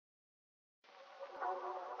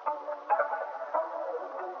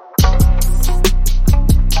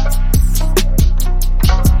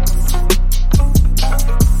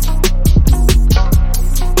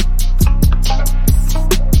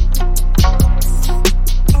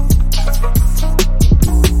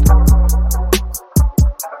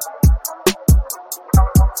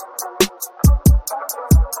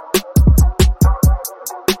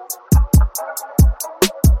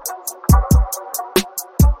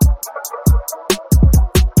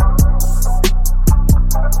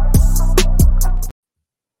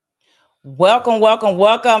Welcome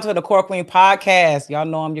to the Core Queen podcast. Y'all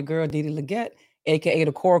know I'm your girl, Didi Leggett, aka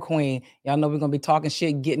the Core Queen. Y'all know we're gonna be talking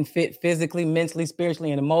shit, getting fit physically, mentally,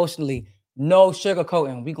 spiritually, and emotionally. No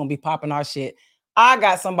sugarcoating. We're gonna be popping our shit. I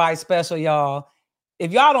got somebody special, y'all.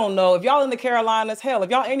 If y'all don't know, if y'all in the Carolinas, hell, if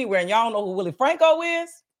y'all anywhere and y'all don't know who Willie Franco is,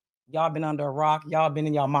 y'all been under a rock. Y'all been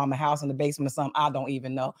in y'all mama house in the basement or something. I don't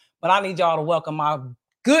even know. But I need y'all to welcome my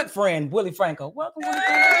good friend, Willie Franco. Welcome, Willie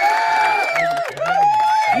Franco.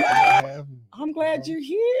 I'm glad you're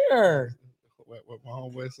here. What my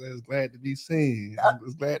homeboy says, glad to be seen. I'm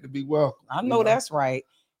just glad to be welcome. I know that's right.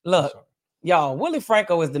 Look, y'all, Willie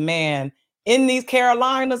Franco is the man in these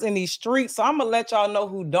Carolinas, in these streets. So I'm going to let y'all know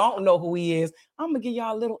who don't know who he is. I'm going to give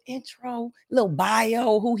y'all a little intro, little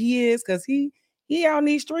bio, who he is, because he out in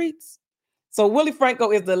these streets. So Willie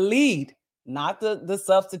Franco is the lead, not the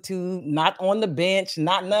substitute, not on the bench,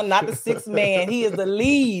 not the sixth man. He is the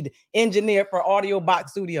lead engineer for Audio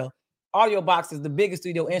Box Studio. Audio Box is the biggest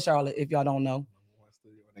studio in Charlotte, if y'all don't know. One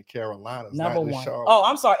studio in the Carolinas. Number one. Oh,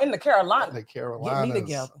 I'm sorry. In the Carolinas. The Carolinas. Get me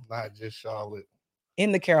together. Not just Charlotte.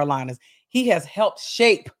 In the Carolinas. He has helped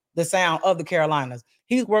shape the sound of the Carolinas.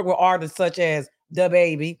 He's worked with artists such as Da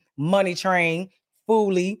Baby, Money Train,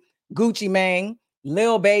 Foolie, Gucci Mane,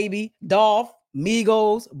 Lil Baby, Dolph,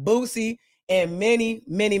 Migos, Boosie, and many,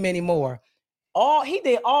 many, many more. He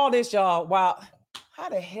did all this, y'all, while how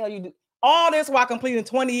the hell you do all this while completing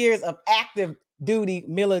 20 years of active duty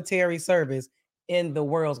military service in the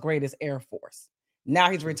world's greatest Air Force.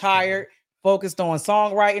 Now he's retired, focused on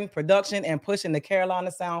songwriting, production, and pushing the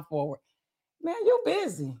Carolina sound forward. Man, you're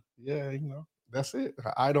busy. Yeah, that's it.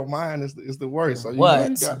 I don't mind is the word. So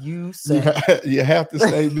you said you have to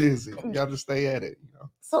stay busy. You got to stay at it.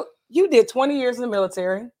 So you did 20 years in the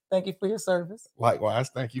military. Thank you for your service. Likewise,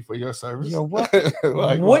 thank you for your service. You're welcome.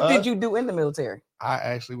 What did you do in the military? I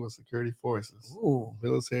actually was security forces. Ooh.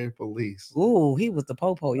 Military police. Ooh, he was the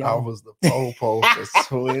popo, y'all. I was the popo for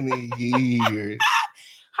 20 years.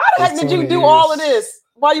 How the heck did you do all of this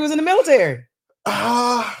while you was in the military?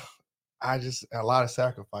 A lot of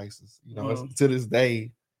sacrifices. To this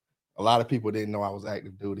day, a lot of people didn't know I was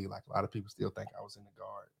active duty. Like a lot of people still think I was in the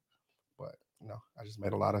guard. But I just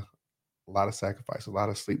made a lot of sacrifice, a lot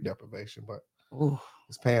of sleep deprivation, but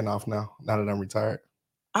it's paying off now that I'm retired.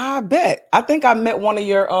 I bet. I think I met one of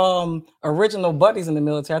your original buddies in the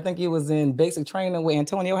military. I think he was in basic training with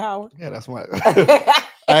Antonio Howard. Yeah, that's my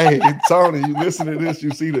hey, Tony, you listen to this,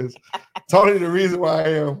 you see this. Tony, the reason why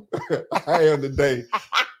I am today.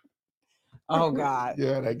 Oh God.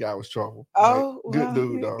 Yeah, that guy was trouble. Good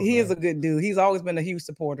dude though. He is a good dude. He's always been a huge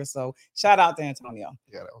supporter. So shout out to Antonio.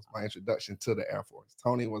 Yeah, that was my introduction to the Air Force.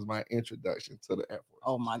 Tony was my introduction to the Air Force.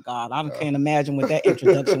 Oh my God. I can't imagine what that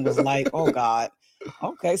introduction was like. Oh God.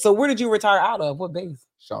 Okay. So where did you retire out of? What base?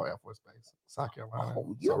 Shaw Air Force Base, South Carolina.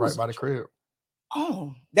 So right by the crib.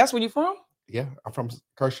 Oh, that's where you from? Yeah, I'm from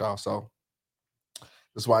Kershaw. So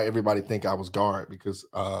that's why everybody think I was guard because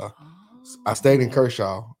I stayed in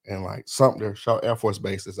Kershaw and like Sumter, Shaw Air Force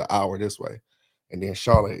Base is an hour this way. And then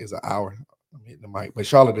Charlotte is an hour. I'm hitting the mic, but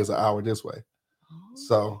Charlotte is an hour this way.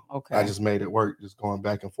 So I just made it work, just going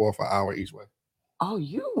back and forth an hour each way.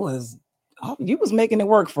 You was making it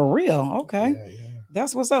work for real. Okay. Yeah.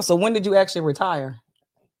 That's what's up. So when did you actually retire?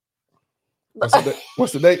 What's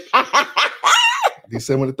the date?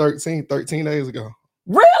 December the 13th, 13 days ago.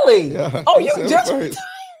 Really? Yeah. Oh, you just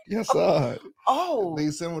Yes, sir. Oh,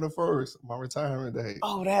 December the 1st, my retirement day.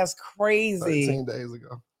 Oh, that's crazy. 13 days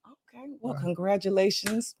ago. Okay. Well,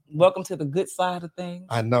 congratulations. Welcome to the good side of things.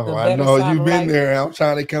 I know. You've been there. I'm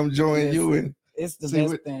trying to come join you and it's the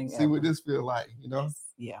best thing. See what this feel like,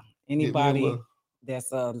 Yeah. Anybody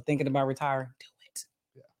that's thinking about retiring, do it.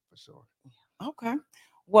 Yeah, for sure. Okay.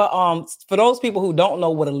 Well, for those people who don't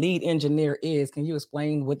know what a lead engineer is, can you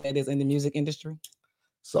explain what that is in the music industry?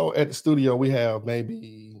 So at the studio, we have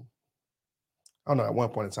maybe, I don't know, at one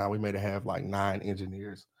point in time, we may have like 9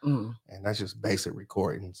 engineers, and that's just basic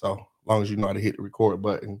recording. So as long as you know how to hit the record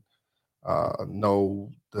button,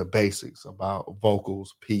 know the basics about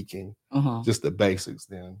vocals, peaking, just the basics,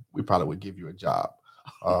 then we probably would give you a job.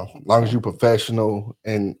 As long as you're professional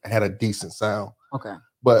and had a decent sound. Okay.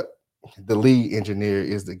 But the lead engineer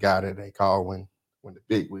is the guy that they call when the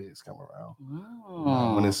big wigs come around.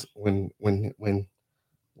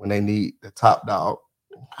 When they need the top dog,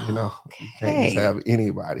 you can't just have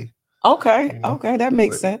anybody. Okay. Okay, that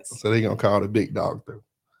makes sense. So they're gonna call the big dog through.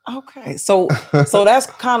 Okay. So that's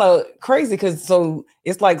kind of crazy because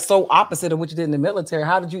it's like so opposite of what you did in the military.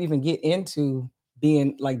 How did you even get into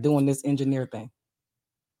being like doing this engineer thing?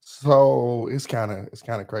 So it's kind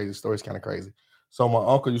of crazy. The story's kind of crazy. So my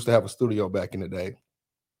uncle used to have a studio back in the day.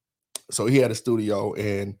 So he had a studio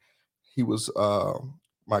and he was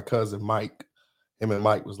my cousin Mike. Him and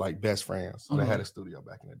Mike was like best friends. So they had a studio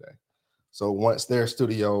back in the day. So once their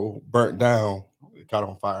studio burnt down, it caught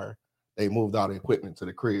on fire, they moved all the equipment to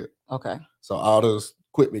the crib. Okay. So all this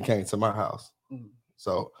equipment came to my house.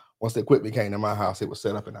 So once the equipment came to my house, it was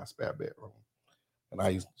set up in our spare bedroom. And I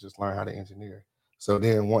used to just learn how to engineer. So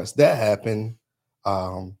then once that happened,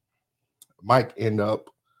 Mike ended up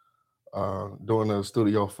doing a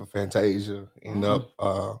studio for Fantasia, ended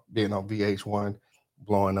up being on VH1,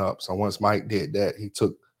 blowing up. So once Mike did that, he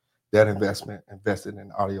took that invested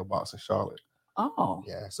in Audio Box in Charlotte. Oh.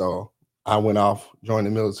 Yeah. So I went off, joined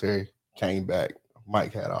the military, came back.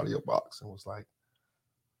 Mike had Audio Box and was like,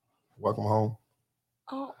 welcome home.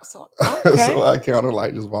 Oh, so okay. So I kind of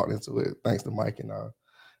like just walked into it thanks to Mike and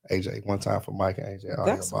AJ. One time for Mike and AJ.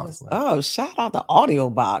 Audio Box. Oh, shout out to Audio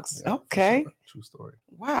Box. Yeah, okay. Sure. True story.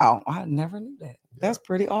 Wow. I never knew that. Yeah. That's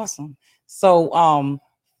pretty awesome. So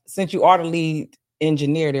since you are the lead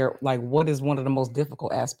engineer there, like what is one of the most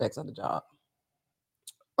difficult aspects of the job?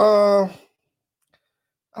 I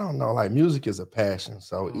don't know. Like music is a passion.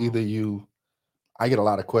 So either I get a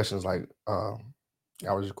lot of questions like I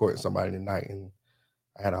was recording somebody tonight and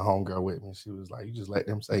I had a homegirl with me. She was like, you just let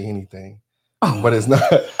them say anything. But it's not,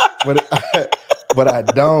 but I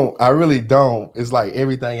don't. I really don't. It's like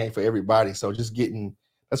everything ain't for everybody. So just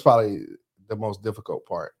that's probably the most difficult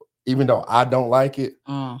part. Even though I don't like it,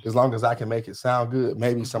 as long as I can make it sound good,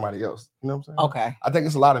 maybe somebody else. You know what I'm saying? Okay. I think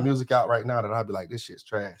it's a lot of music out right now that I'd be like, this shit's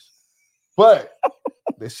trash. But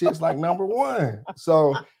this shit's like number one.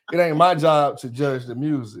 So it ain't my job to judge the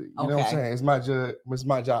music. You know what I'm saying? It's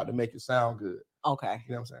my job to make it sound good. Okay.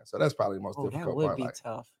 You know what I'm saying? So that's probably the most difficult that would part. Be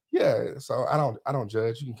tough. Yeah. So I don't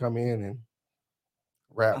judge. You can come in and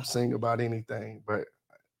rap, sing about anything, but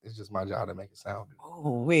it's just my job to make it sound good.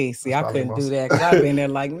 Oh, see, I couldn't do that because I've been there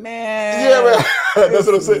like, man. Yeah, man. That's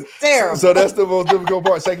what I'm saying. Terrible. So that's the most difficult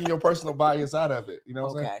part, taking your personal bias out of it. You know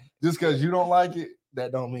what I'm saying? Just because you don't like it,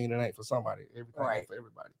 that don't mean it ain't for somebody. Everything ain't for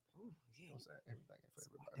everybody. You know what I'm saying? Everything ain't for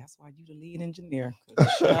everybody. That's why you the lead engineer.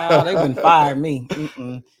 They wouldn't fire me.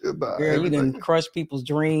 Girl, you didn't crush people's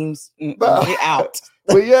dreams. Get out.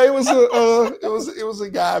 But yeah, it was a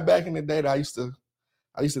guy back in the day that I used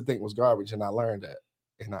to think was garbage, and I learned that.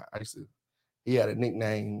 And he had a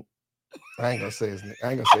nickname. I ain't gonna say his name.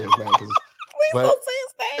 Please don't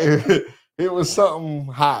say his name. It was something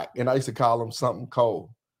hot, and I used to call him something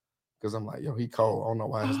cold. Because I'm like, yo, he cold. I don't know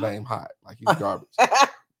why his name hot. Like he's garbage.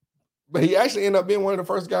 But he actually ended up being one of the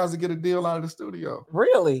first guys to get a deal out of the studio.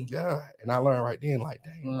 Really? Yeah. And I learned right then, like,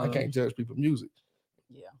 dang, I can't judge people's music.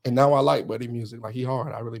 Yeah. And now I like Buddy music. Like he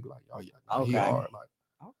hard. I really be like, oh yeah, he hard. Like,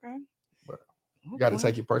 okay. But you got to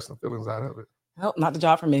take your personal feelings out of it. Nope, not the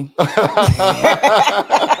job for me.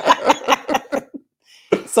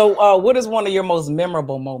 So what is one of your most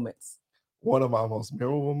memorable moments? One of my most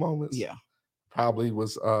memorable moments? Yeah. Probably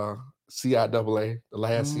was CIAA, the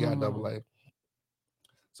last CIAA.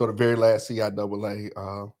 So the very last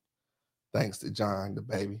CIAA, thanks to John, the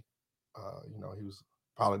baby. He was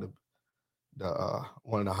probably the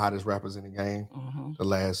one of the hottest rappers in the game. The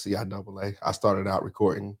last CIAA. I started out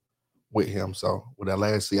recording with him. So with that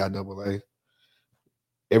last CIAA,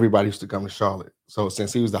 everybody used to come to Charlotte. So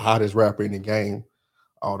since he was the hottest rapper in the game,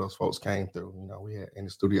 all those folks came through. We had in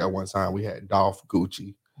the studio one time, we had Dolph,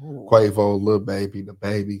 Gucci, Quavo, Lil Baby, the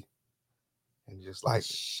baby. And just like,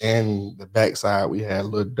 and the backside, we had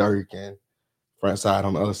Lil Durk, and front side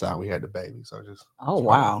on the other side, we had the baby. So just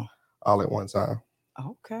wow, all at one time.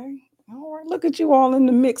 Okay, all right. Look at you all in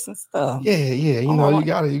the mix and stuff. Yeah. You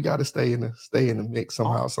gotta stay in the mix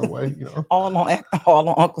somehow, some way. all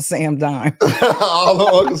on Uncle Sam dime. All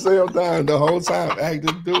on Uncle Sam dime the whole time,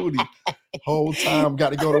 active duty. Whole time,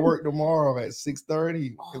 got to go to work tomorrow at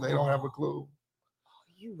 6:30 because they don't have a clue.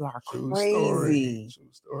 You are crazy. True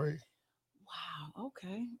story. Wow.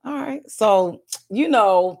 Okay. All right. So,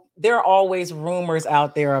 there are always rumors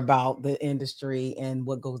out there about the industry and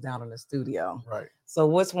what goes down in the studio. Right. So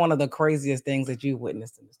what's one of the craziest things that you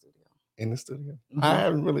witnessed in the studio? In the studio? I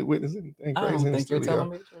haven't really witnessed anything crazy in the studio. You're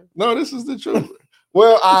telling me the truth. No, this is the truth.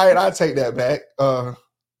 Well, I take that back.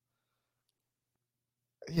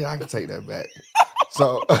 Yeah, I can take that back.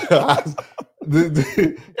 So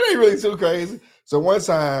it ain't really too crazy. So one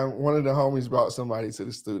time, one of the homies brought somebody to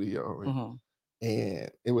the studio, and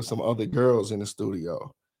it was some other girls in the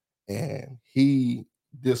studio, and he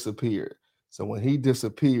disappeared. So when he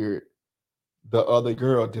disappeared, the other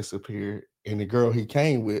girl disappeared, and the girl he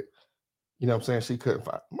came with, you know what I'm saying, she couldn't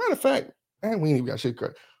find. Matter of fact, we ain't even got shit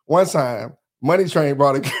correct. One time, Money Train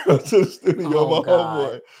brought a girl to the studio. My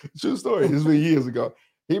homeboy. True story. This has been years ago.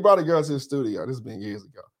 He brought a girl to the studio. This has been years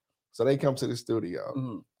ago. So they come to the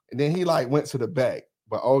studio, And then he like went to the back,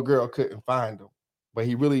 but old girl couldn't find him. But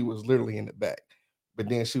he really was literally in the back. But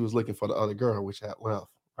then she was looking for the other girl, which had left,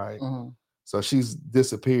 right? So she's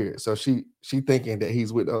disappeared. So she thinking that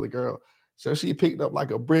he's with the other girl. So she picked up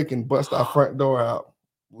like a brick and bust our front door out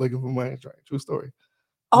looking for Money Train. True story.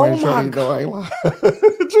 Oh my God. No, I ain't lying.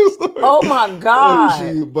 True story. Oh my God.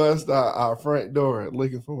 She bust our front door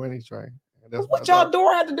looking for Money Train. And that's what y'all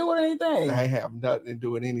door had to do with anything? I ain't have nothing to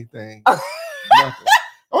do with anything. Nothing.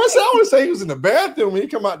 I want to say he was in the bathroom. He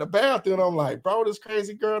come out the bathroom. I'm like, bro, this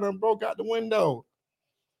crazy girl done broke out the window.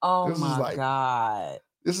 Oh my God.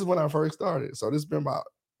 This is when I first started. So this has been about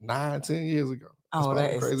 9-10 years ago. Oh,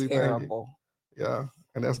 that is crazy terrible. Thing. Yeah.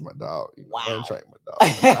 And that's my dog. Wow. I'm trying my dog. I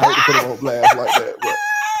hate to put him on blast like that, but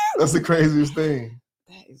that's the craziest thing.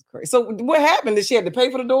 That is crazy. So what happened? Did she have to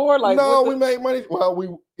pay for the door? Like, no, we made money. Well,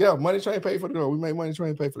 Money Train paid for the door. We made Money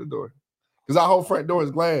Train pay for the door. Because our whole front door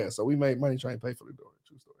is glass. So we made Money Train pay for the door.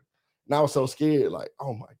 True story. And I was so scared, like,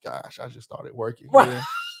 oh my gosh, I just started working. Right.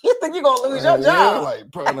 You think you're gonna lose your job?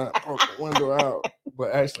 Like broke the window out.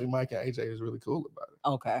 But actually, Mike and AJ was really cool about it.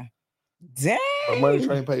 Okay. Dang. But Money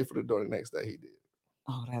Train paid for the door the next day. He did.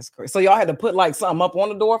 Oh, that's crazy. So y'all had to put like something up on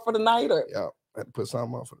the door for the night, or yeah, I had to put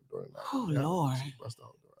something up for the door tonight. Oh Lord.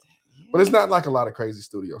 But it's not like a lot of crazy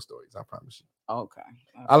studio stories, I promise you. Okay.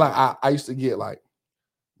 I used to get like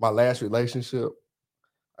my last relationship,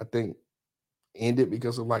 I think, ended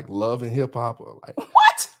because of like love and hip hop or like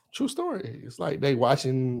what? True story. It's like they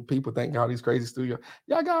watching people think all these crazy studio.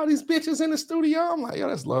 Y'all got all these bitches in the studio. I'm like, yo,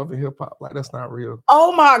 that's love and hip hop. Like that's not real.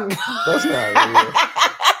 Oh my God. That's not real.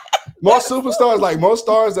 Most superstars, like most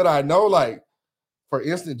stars that I know, like for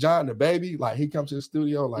instance, John the Baby, like he comes to the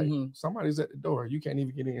studio, like somebody's at the door. You can't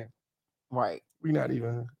even get in. Right. They're not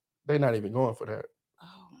even going for that.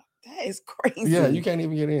 Oh, that is crazy. Yeah, you can't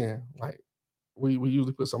even get in. Like we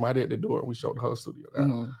usually put somebody at the door and we show the whole studio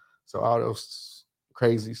down. So all those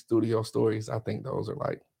crazy studio stories, I think those are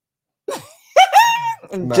like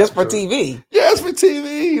just for TV. Yeah, it's for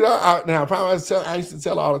TV. You know, I used to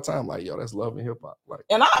tell all the time, like, yo, that's love and hip hop. Like,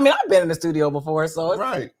 and I've been in the studio before, so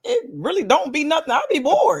it really don't be nothing. I'll be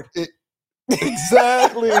bored.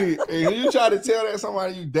 Exactly. And you try to tell that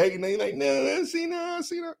somebody you dating, they like, no, see that.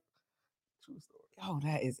 True story. Oh,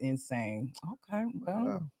 that is insane. Okay, well.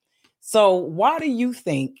 Yeah. So why do you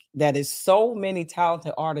think that is so many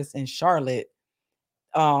talented artists in Charlotte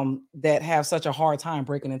that have such a hard time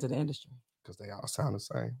breaking into the industry? Because they all sound the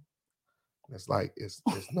same. It's like it's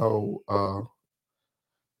no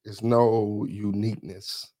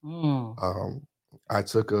uniqueness. I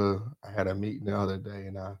had a meeting the other day,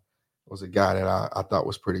 and I was a guy that I thought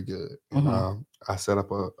was pretty good, and I set up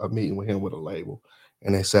a meeting with him with a label,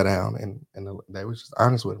 and they sat down and they were just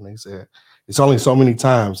honest with him. They said, it's only so many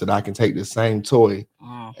times that I can take the same toy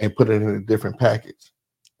and put it in a different package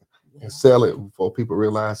and sell it before people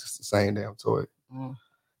realize it's the same damn toy.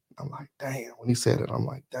 I'm like, damn. When he said it, I'm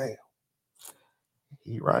like, damn,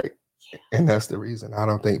 he right. Yeah. And that's the reason. I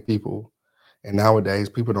don't think people, and nowadays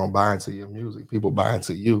people don't buy into your music. People buy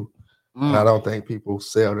into you. And I don't think people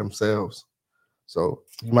sell themselves. So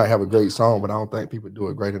you might have a great song, but I don't think people do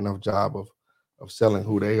a great enough job of selling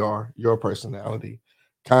who they are, your personality,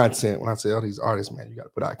 content. When I say all these artists, man, you got to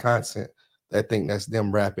put out content. They think that's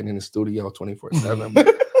them rapping in the studio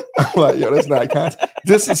 24/7. I'm like, yo, that's not content.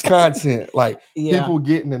 This is content. Like people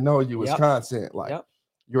getting to know you is content. Like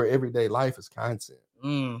your everyday life is content.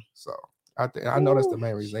 So I know that's the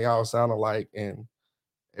main reason. They all sound alike and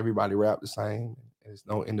everybody rap the same. There's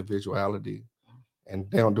no individuality, and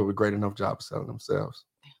they don't do a great enough job of selling themselves.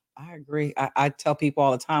 I agree. I tell people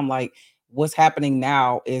all the time, like, what's happening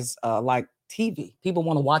now is like TV. People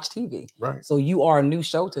want to watch TV. Right. So you are a new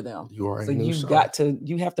show to them. You are a new show.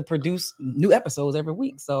 You have to produce new episodes every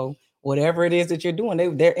week. So whatever it is that you're doing,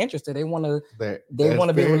 they're interested. They want to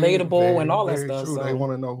be relatable and all that stuff. True. So they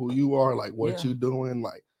want to know who you are, like what you doing,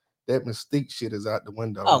 like that mystique shit is out the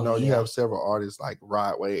window. Oh, you have several artists like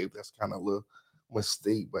Rod Wave that's kind of a little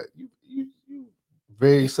mystique, but you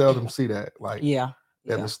very seldom see that. Like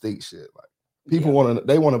that mystique shit. Like people want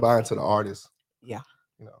to buy into the artist. Yeah.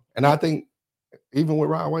 You know, and I think even with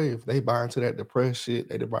Rod Wave, they buy into that depressed shit.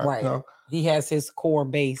 They buy, right. You know? He has his core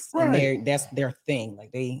base, and that's their thing.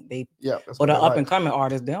 Like they but an up and coming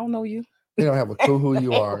artist, they don't know you. They don't have a clue who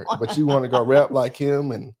you are, but you want to go rap like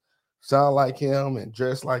him and sound like him and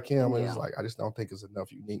dress like him. And it's like, I just don't think it's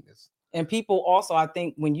enough uniqueness. And people also, I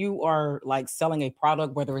think when you are like selling a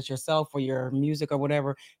product, whether it's yourself or your music or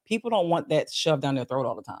whatever, people don't want that shoved down their throat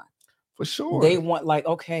all the time. For sure. They want like,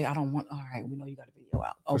 okay, I don't want, all right, we know you got a video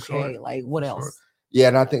out. Okay, like what else? Yeah,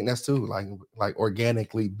 and I think that's too, like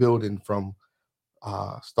organically building from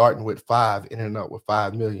starting with 5, ending up with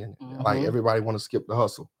 5 million. Like everybody want to skip the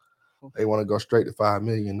hustle. They want to go straight to 5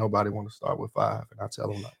 million. Nobody want to start with 5. And I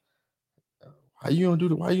tell them like, how you don't do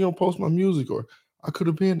that? Why you don't post my music? Or you could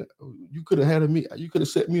have had you could have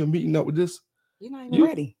set me a meeting up with this. You're not even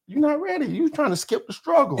ready. You're not ready. You trying to skip the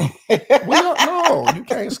struggle. No, you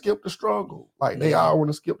can't skip the struggle. Like they all want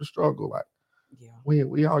to skip the struggle. Like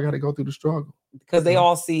we all got to go through the struggle. Because they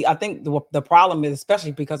all see, I think the problem is,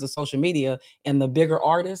 especially because of social media and the bigger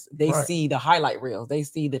artists, they see the highlight reels. They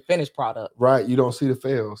see the finished product. Right. You don't see the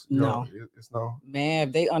fails. It's Man,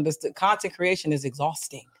 if they understood, content creation is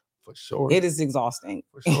exhausting. For sure. It is exhausting.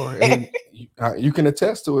 For sure. And you can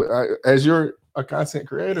attest to it as you're a content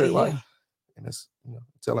creator. Like, and it's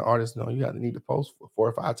telling artists, no, you need to post 4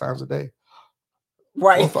 or 5 times a day.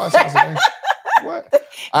 Right. 4 or 5 times a day. What?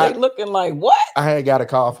 They looking like what? I had got a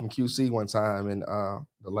call from QC one time in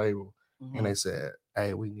the label, and they said,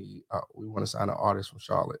 "Hey, we want to sign an artist from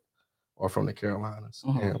Charlotte or from the Carolinas."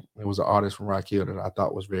 And it was an artist from Rock Hill that I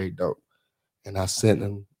thought was very dope, and I sent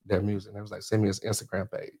them their music. It was like, send me his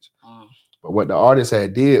Instagram page. But what the artist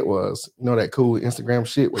had did was, that cool Instagram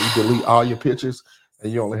shit where you delete all your pictures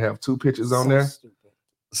and you only have 2 pictures on there. Stupid.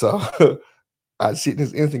 So I sent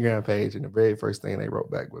his Instagram page, and the very first thing they wrote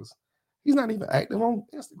back was, he's not even active on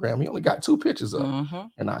Instagram. He only got 2 pictures up.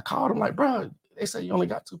 And I called him like, bro, they say you only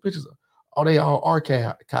got 2 pictures up. Oh, they all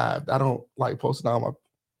archived. I don't like posting all my.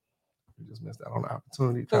 We just missed out on the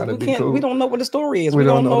opportunity. Trying to be cool. We don't know what the story is. We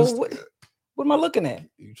don't know what am I looking at?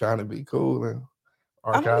 You trying to be cool and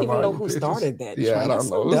archive. I don't even know who started that. Yeah, I don't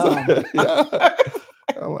know. Yeah.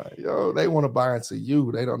 I'm like, yo, they want to buy into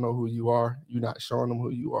you. They don't know who you are. You're not showing them who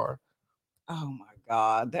you are. Oh my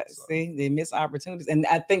God, they miss opportunities. And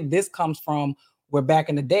I think this comes from where back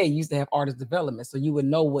in the day you used to have artist development, so you would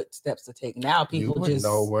know what steps to take. Now people just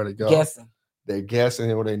know where to go. Guessing. They're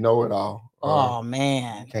guessing or they know it all. Oh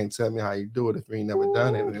man, you can't tell me how you do it if you ain't never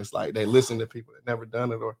done it. And it's like they listen to people that never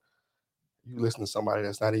done it, or you listen to somebody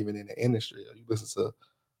that's not even in the industry, or you listen to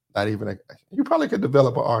not even you probably could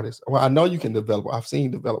develop an artist. Well, I know you can develop. I've seen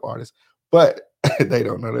develop artists, but they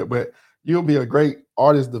don't know that. But you'll be a great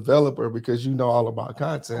artist developer because you know all about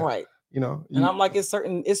content. Right. And I'm like, it's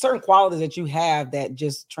certain qualities that you have that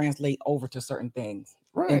just translate over to certain things.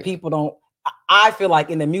 Right. And people don't, I feel like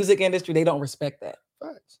in the music industry, they don't respect that.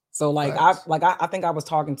 Facts. So like, I think I was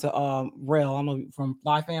talking to Rel, I know from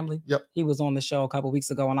Fly Family. Yep. He was on the show a couple of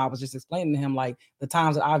weeks ago, and I was just explaining to him like the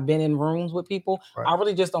times that I've been in rooms with people, I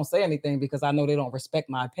really just don't say anything because I know they don't respect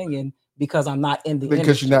my opinion because I'm not in the industry.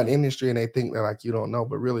 Because you're not in the industry and they think that like you don't know,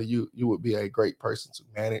 but really you would be a great person to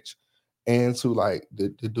manage and to like to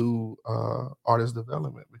do artist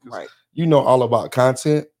development because you know all about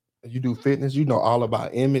content, you do fitness, you know all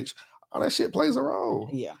about image, all that shit plays a role.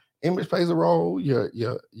 Yeah. Image plays a role, your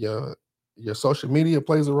social media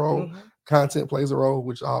plays a role, content plays a role,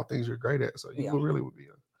 which are all things you're great at. So you really would be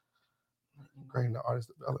great in the artist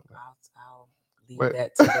development. I'll leave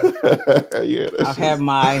that to yeah, I've had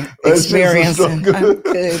my experience. And I'm good.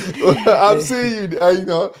 I've seen you,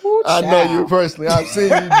 I know you personally. I've seen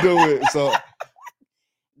you do it. So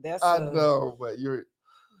I know, but you're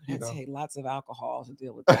take lots of alcohol to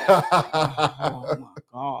deal with that. Oh my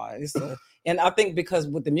God. And I think because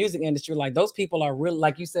with the music industry, like those people are really,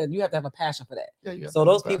 like you said, you have to have a passion for that. Yeah, so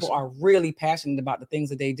those people are really passionate about the things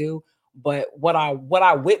that they do. But what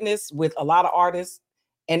I witnessed with a lot of artists,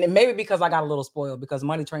 and it maybe because I got a little spoiled because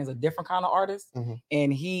Money Train's a different kind of artist,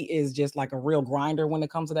 and he is just like a real grinder when it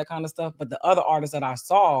comes to that kind of stuff. But the other artists that I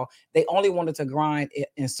saw, they only wanted to grind it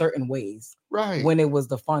in certain ways, right? When it was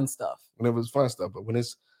the fun stuff. When it was fun stuff, but when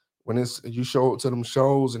it's you show up to them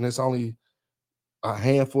shows and it's only a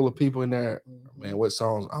handful of people in there, man, what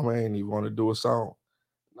songs? I ain't even want to do a song.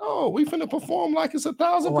 No, we finna perform like it's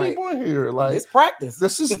 1,000 people in here. Like it's practice.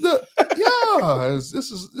 This is this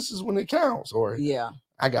is when it counts. Or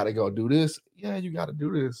I gotta go do this. Yeah, you gotta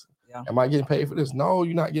do this. Yeah. Am I getting paid for this? No,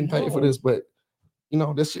 you're not getting paid for this, but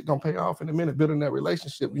this shit gonna pay off in a minute, building that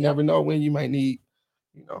relationship. You never know when you might need,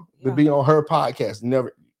 to be on her podcast.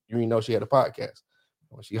 You didn't know she had a podcast.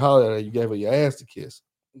 When she hollered at her, you gave her your ass to kiss.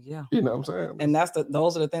 Yeah. You know what I'm saying? And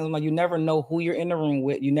those are the things. Like, you never know who you're in the room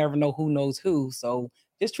with. You never know who knows who. So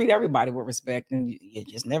just treat everybody with respect, and you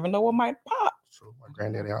just never know what might pop. True. My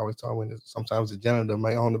granddaddy always told me that sometimes the janitor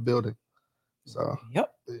may own the building. So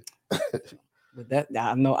With that,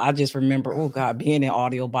 I know. I just remember, oh God, being in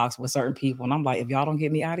audio box with certain people, and I'm like, if y'all don't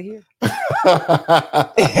get me out of here,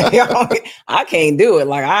 I can't do it.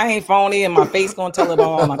 Like, I ain't phony, and my face gonna tell it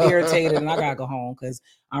all. I'm irritated, and I gotta go home because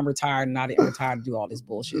I'm retired, and I'm retired to do all this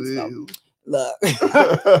bullshit stuff. Look,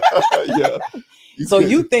 yeah. So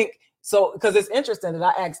you think So, because it's interesting that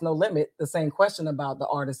I asked No Limit the same question about the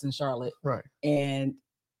artists in Charlotte. Right. And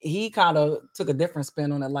he kind of took a different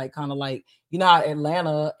spin on it, like kind of like, you know how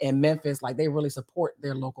Atlanta and Memphis, like they really support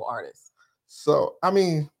their local artists. So, I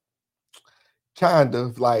mean, kind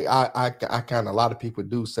of like I kind of, a lot of people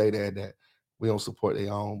do say that we don't support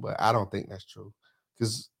their own, but I don't think that's true.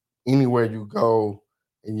 Because anywhere you go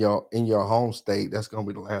in your home state, that's gonna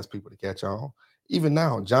be the last people to catch on. Even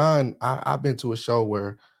now, John, I've been to a show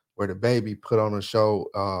where the baby put on a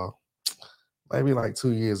show maybe like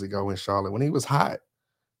 2 years ago in Charlotte when he was hot.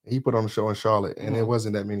 He put on a show in Charlotte, and there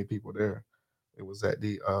wasn't that many people there. It was at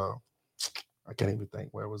the I can't even think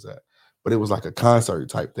where it was at, but it was like a concert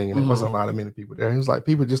type thing, and it wasn't a lot of many people there. It was like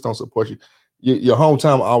people just don't support you. Your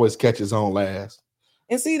hometown always catches on last.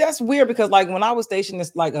 And see, that's weird because like when I was stationed,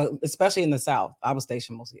 it's like especially in the South, I was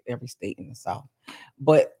stationed mostly every state in the South.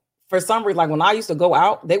 But for some reason, like when I used to go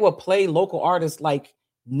out, they would play local artists like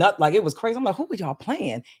it was crazy. I'm like, who were y'all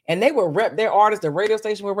playing? And they would rep their artists. The radio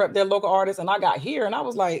station would rep their local artists. And I got here and I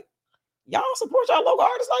was like, y'all support y'all local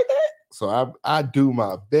artists like that? So I do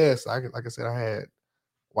my best. Like I said, I had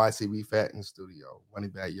YCB Fat in the studio. Money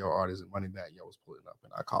Back Yo artists and Money Back Yo was pulling up,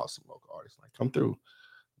 and I called some local artists like, come through.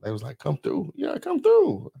 They was like, come through. Yeah, come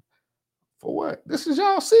through. For what? This is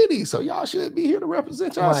y'all city, so y'all should be here to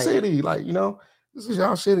represent y'all city. Like, this is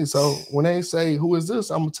y'all city. So when they say, who is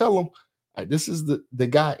this? I'm gonna tell them, like, this is the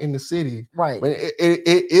guy in the city. Right. But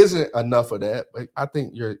it isn't enough of that. But I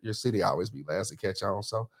think your city always be last to catch on.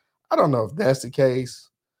 So I don't know if that's the case.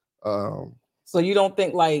 So you don't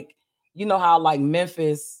think like, you know how like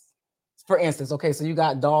Memphis, for instance, okay, so you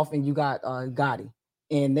got Dolph and you got Gotti,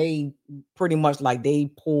 and they pretty much like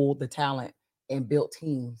they pulled the talent and built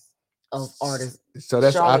teams of artists. So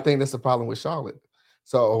I think that's the problem with Charlotte.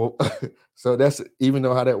 So that's, even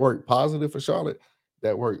though how that worked positive for Charlotte,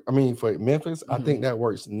 that worked. I mean, for Memphis, I think that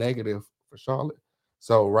works negative for Charlotte.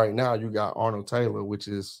 So right now you got Arnold Taylor, which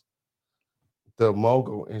is the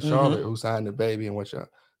mogul in Charlotte who signed the baby and whatnot.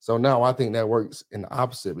 So now I think that works in the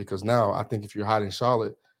opposite, because now I think if you're hot in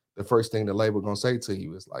Charlotte, the first thing the label gonna say to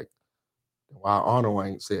you is like, why Arnold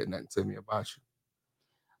ain't said nothing to me about you?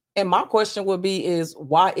 And my question would be is,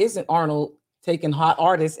 why isn't Arnold taking hot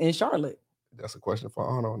artists in Charlotte? That's a question for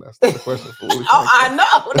Arnold. That's the question for I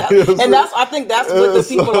know. And I think that's what the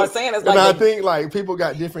people are saying. Is like, and I think like people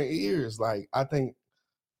got different ears. Like I think,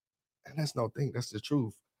 and that's no thing. That's the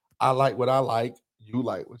truth. I like what I like. You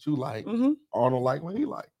like what you like. Arnold like what he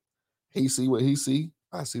like. He see what he see.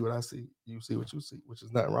 I see what I see. You see what you see, which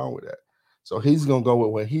is nothing wrong with that. So he's gonna go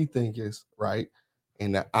with what he think is right,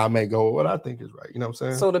 and I may go with what I think is right. You know what I'm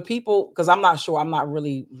saying? So the people, because I'm not sure, I'm not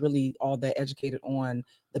really all that educated on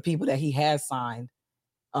the people that he has signed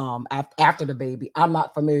after the baby. I'm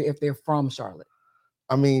not familiar if they're from Charlotte.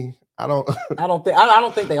 I mean, I don't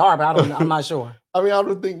think they are, but I'm not sure. I mean, I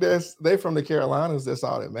don't think they from the Carolinas. That's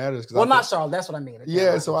all that matters. Well, not Charlotte. That's what I mean.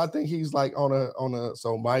 Yeah, so I think he's like on a.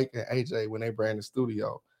 So Mike and AJ, when they brand the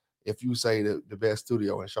studio, if you say the best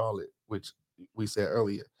studio in Charlotte, which we said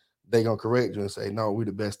earlier, they gonna correct you and say, no, we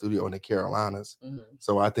the best studio in the Carolinas.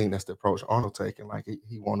 So I think that's the approach Arnold taking. Like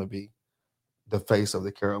he want to be the face of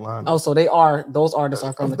the Carolinas. Oh, so those artists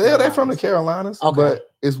are from the Carolinas. They're from the Carolinas. Okay.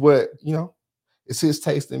 But it's what, it's his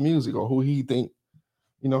taste in music or who he think,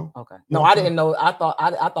 Okay. No, I didn't know. I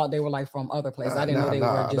thought they were like from other places. I didn't know they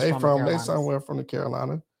were just from the they somewhere from the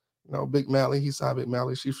Carolina. Big Mally, he signed Big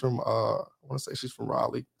Mally. She's from I want to say she's from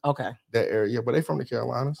Raleigh. Okay. That area, but they from the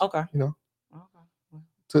Carolinas. Okay. Okay.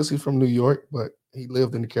 Tootsie from New York, but he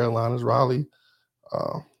lived in the Carolinas, Raleigh.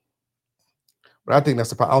 But I think that's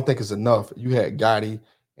the problem. I don't think it's enough. You had Gotti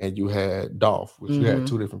and you had Dolph, which you had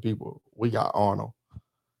two different people. We got Arnold.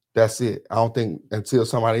 That's it. I don't think until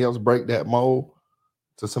somebody else break that mold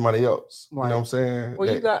to somebody else. Right. You know what I'm saying?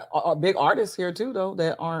 Well, you got big artists here too, though,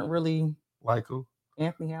 that aren't really like who?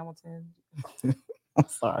 Anthony Hamilton. I'm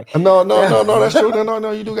sorry. No, that's true.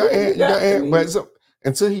 No, you do got Ant. But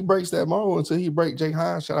until he breaks that mold, until he break Jay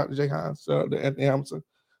Hines, shout out to Jay Hines, shout out to Anthony Hamilton.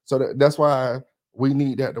 So that's why we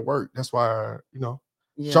need that to work. That's why,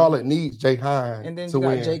 Charlotte needs Jay Hines. And then to you got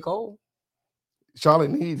win. J. Cole.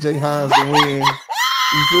 Charlotte needs Jay Hines to win.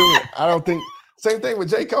 You feel it? I don't think same thing with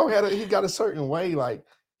J. Cole. He got a certain way, like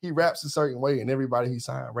he raps a certain way, and everybody he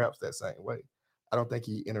signed raps that same way. I don't think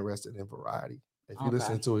he's interested in variety. If you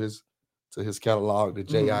listen to his catalog, the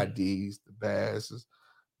JIDs, the Basses,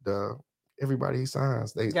 everybody he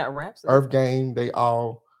signs, they got raps. Earth Game, they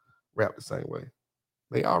all rap the same way.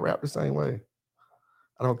 They all rap the same way.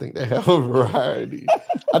 I don't think they have a variety.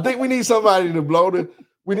 I think we need somebody to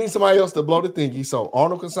we need somebody else to blow the thingy so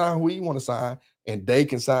Arnold can sign who he want to sign and they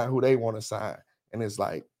can sign who they want to sign. And it's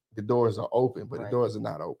like the doors are open, but the doors are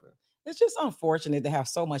not open. It's just unfortunate to have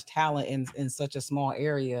so much talent in such a small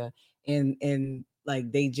area, and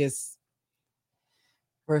like they just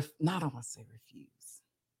not I want to say refuse,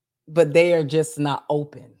 but they are just not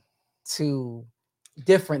open to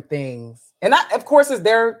different things. And of course, it's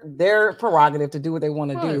their prerogative to do what they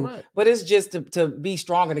want to do. Right. But it's just to be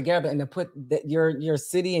stronger together and to put your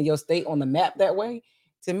city and your state on the map that way.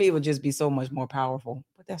 To me, it would just be so much more powerful.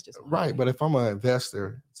 But that's just right. opinion. But if I'm an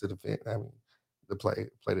investor to defend, I mean, to play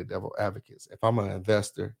the devil advocates. If I'm an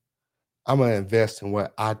investor, I'm gonna invest in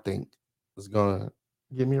what I think is gonna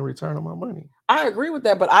give me a return on my money. I agree with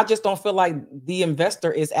that, but I just don't feel like the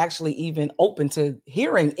investor is actually even open to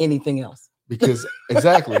hearing anything else. Because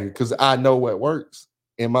because I know what works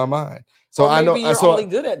in my mind. So or maybe I know you're so only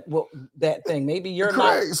good at that thing. Maybe you're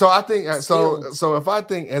correct. not. So I think skilled. so if I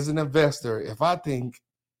think as an investor, if I think,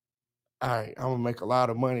 all right, I'm gonna make a lot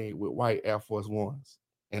of money with white Air Force Ones,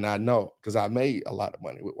 and I know because I made a lot of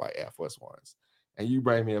money with white Air Force Ones, and you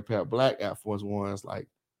bring me a pair of black Air Force Ones, like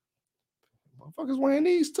motherfuckers wearing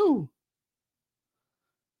these too,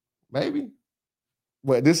 maybe.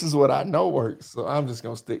 But this is what I know works, so I'm just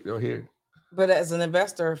gonna stick to here. But as an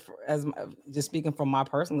investor, just speaking from my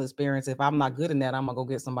personal experience, if I'm not good in that, I'm gonna go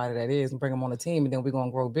get somebody that is and bring them on the team, and then we're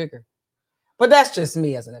gonna grow bigger. But that's just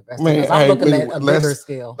me as an investor. Man, I'm looking at a bigger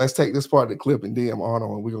scale. Let's take this part of the clip and DM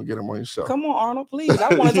Arnold, and we're gonna get him on your show. Come on, Arnold, please.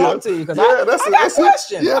 I want to talk to you because I got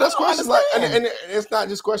questions. Yeah, that's questions. Like, and it's not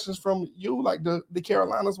just questions from you. Like the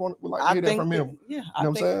Carolinas would like to hear that from him. Yeah, you know what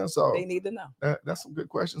I'm saying? So they need to know. That's some good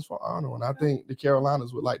questions for Arnold, and I think the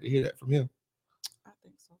Carolinas would like to hear that from him. I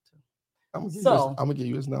think so too. I'm gonna give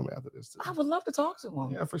you his number after this too. I would love to talk to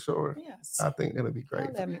him. Yeah, for sure. Yes, I think that'll be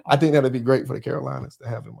great. I think that'll be great for the Carolinas to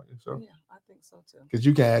have him on your show. Yeah, I think so too. Because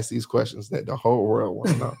you can ask these questions that the whole world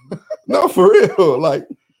wants to know. No, for real. Like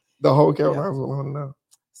the whole Carolinas will want to know.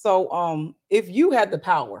 So, if you had the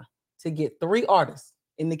power to get 3 artists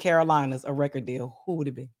in the Carolinas a record deal, who would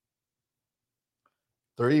it be?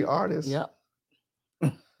 3 artists? Yep.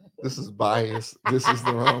 This is biased. This is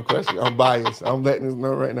the wrong question. I'm biased. I'm letting this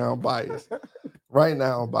know right now. I'm biased. Right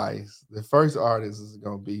now, I'm biased. The first artist is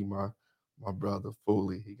gonna be my brother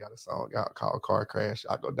Fooly. He got a song out called "Car Crash."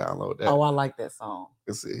 I'll go download that. Oh, I like that song.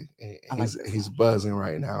 You see, he's buzzing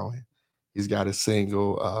right now. He's got a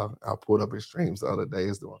single. I pulled up his streams the other day.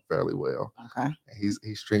 It's doing fairly well. Okay. And he's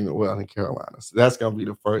streaming well in Carolina. So that's gonna be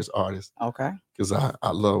the first artist. Okay. Because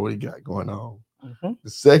I love what he got going on. Mm-hmm. The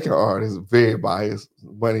second artist, very biased,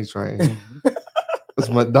 Money Train. That's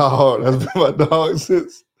my dog. That's been my dog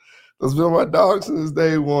since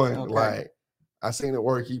day one. Okay. Like I seen the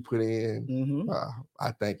work he put in. Mm-hmm.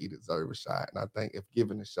 I think he deserves a shot, and I think if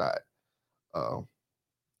given a shot,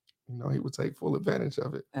 he would take full advantage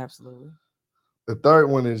of it. Absolutely. The third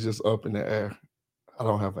one is just up in the air. I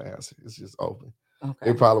don't have an answer. It's just open. Okay.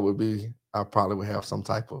 It probably would be. I probably would have some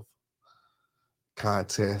type of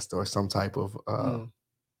contest or some type of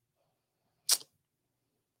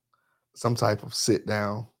sit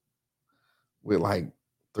down with like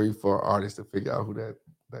 3-4 artists to figure out who that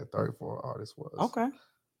 34 artist was. Okay.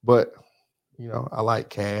 But I like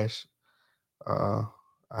Cash.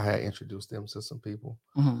 I had introduced them to some people.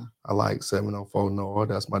 Mm-hmm. I like 704 Noah.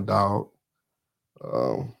 That's my dog.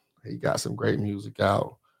 He got some great music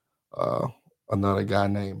out. Another guy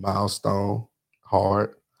named Milestone,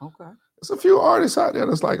 Hard. Okay. There's a few artists out there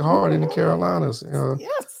that's like hard in the Carolinas.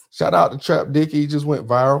 Yes. Shout out to Trap Dicky. He just went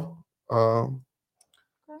viral.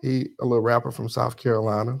 He a little rapper from South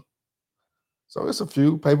Carolina. So it's a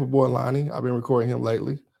few. Paperboy Lonnie. I've been recording him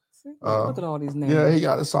lately. Look at all these names. Yeah, he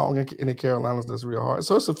got a song in the Carolinas that's real hard.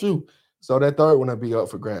 So it's a few. So that third one will be up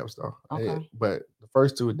for grabs though. Okay. But the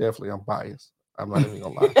first two are definitely I'm biased. I'm not even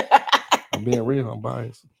gonna lie. I'm being real. I'm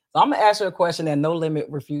biased. So I'm gonna ask you a question that No Limit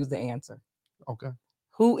refused to answer. Okay.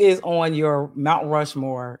 Who is on your Mount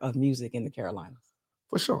Rushmore of music in the Carolinas?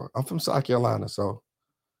 For sure. I'm from South Carolina, so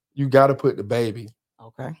you got to put the Baby.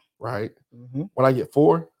 Okay. Right? Mm-hmm. When I get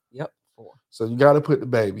 4? Yep, 4. So you got to put the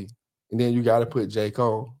Baby, and then you got to put J.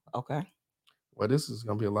 Cole. Okay. Well, this is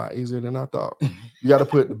going to be a lot easier than I thought. You got to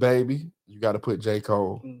put the Baby. You got to put J.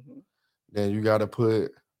 Cole. Mm-hmm. Then you got to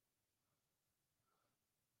put...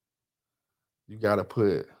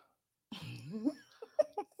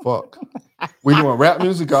 Fuck. We doing rap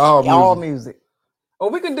music or all music? All music. Or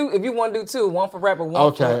we can do, if you want to do 2, one for rap and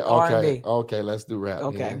one for R&B. Okay, let's do rap.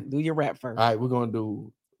 Okay, do your rap first. All right, we're going to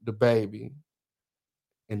do the Baby.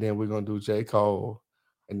 And then we're going to do J. Cole.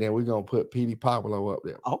 And then we're going to put Petey Pablo up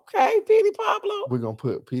there. Okay, Petey Pablo. We're going to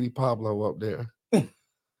put Petey Pablo up there.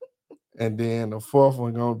 And then the fourth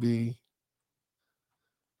one going to be...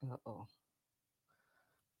 Uh-oh.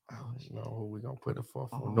 I don't know who we gonna put it for.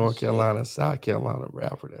 From Oh, North shit. Carolina, South Carolina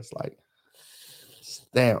rapper that's like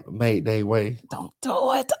stamped, made their way. Don't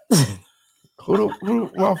do it.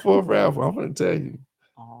 Who my fourth rapper? I'm gonna tell you.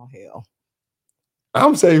 Oh hell.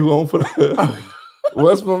 I'm saying who I'm put.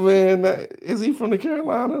 What's my man? Is he from the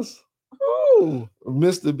Carolinas? Ooh.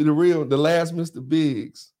 The last Mr.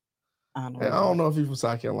 Biggs. I don't I know. don't know if he's from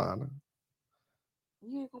South Carolina.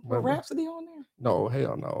 You ain't gonna put Rhapsody on there? No,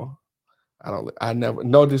 hell no. I never,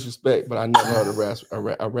 no disrespect, but I never heard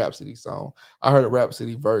a Rhapsody song. I heard a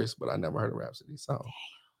Rhapsody verse, but I never heard a Rhapsody song.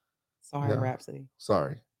 Damn. Sorry, Rhapsody.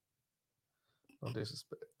 Sorry. No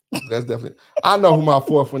disrespect. That's definitely. I know who my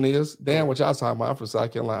fourth one is. Damn, what y'all talking about? I'm from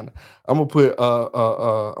South Carolina. I'm gonna put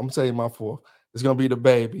I'm gonna tell you my fourth. It's gonna be the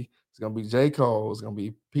baby. It's gonna be J. Cole. It's gonna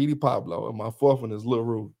be Petey Pablo, and my fourth one is Lil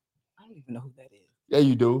Ru. I don't even know who that is. Yeah,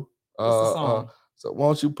 you do. What's the song? So why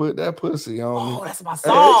don't you put that pussy on me? Oh, that's my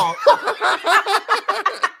song.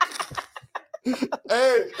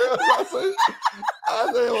 Hey, I say,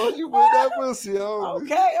 why don't you put that pussy on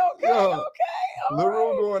me? Okay. Lil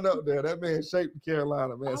Ru going up there. That man shaped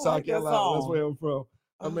Carolina, man. South Carolina. That's where I'm from.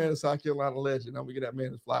 That man is South Carolina legend. I'm gonna get that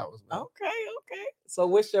man his flowers, man. Okay. So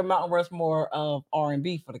what's your Mount Rushmore of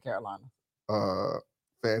R&B for the Carolina?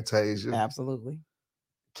 Fantasia. Absolutely.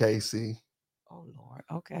 Casey. Oh Lord.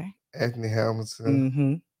 Okay. Anthony Hamilton.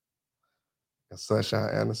 Mm-hmm. And Sunshine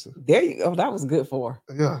Anderson. There you go. That was good for.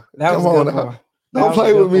 Yeah. That was good for. Don't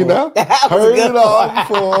play with me now. Heard it all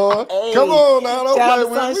before. Hey, come on now. Don't play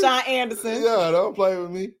with me. Sunshine Anderson. Yeah, don't play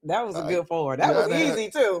with me. That was a good for. That was easy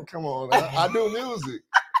too. Come on now. I do music.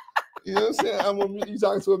 You know what I'm saying? You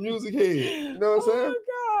talking to a music head. You know what I'm saying?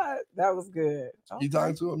 Oh God. That was good. Okay. You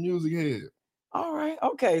talking to a music head. All right.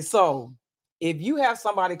 Okay. So if you have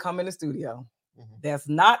somebody come in the studio that's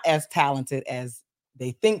not as talented as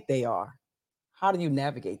they think they are, how do you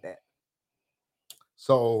navigate that?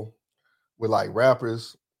 So with like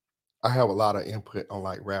rappers, I have a lot of input on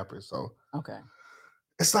like rappers. So okay.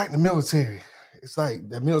 It's like the military. It's like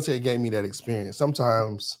the military gave me that experience.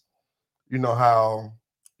 Sometimes, you know how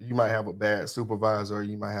you might have a bad supervisor or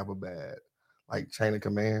you might have a bad like chain of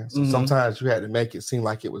command. So sometimes you had to make it seem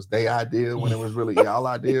like it was their idea when it was really y'all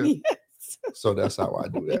idea. Yes. So that's how I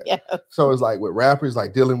do that. Yes. So it's like with rappers,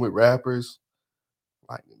 like dealing with rappers,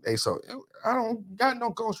 like I don't got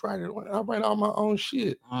no ghostwriter. I write all my own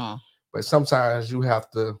shit. But sometimes you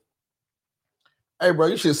have to, hey bro,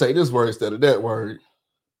 you should say this word instead of that word.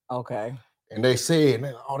 Okay. And they say it,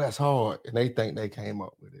 oh, that's hard. And they think they came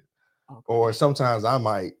up with it. Okay. Or sometimes I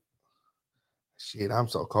might, I'm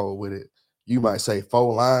so cold with it. You might say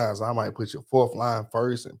 4 lines. I might put your 4th line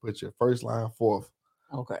first and put your 1st line 4th.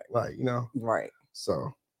 Okay. Like, you know. Right.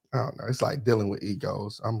 So, I don't know. It's like dealing with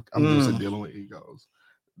egos. I'm used to dealing with egos.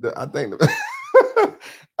 I think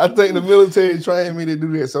the military trained me to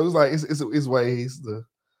do that. So it's like it's ways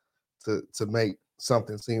to make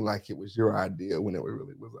something seem like it was your idea when it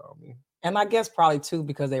really was on me. And I guess probably too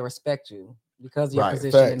because they respect you because of your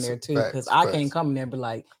position in there too. Because I can't come in there and be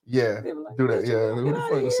like, yeah, like, do that. Yeah, who the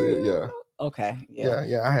fuck said? Yeah. Okay.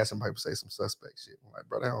 Yeah. I had some people say some suspect shit. I'm like,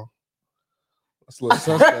 bro, that's a little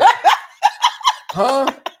suspect.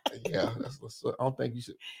 Huh? Yeah, I don't think you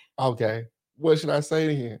should. Okay. What should I say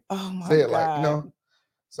to him? Oh my say it God. Like, you know.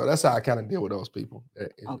 So that's how I kind of deal with those people.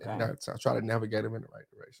 Okay. And I try to navigate them in the right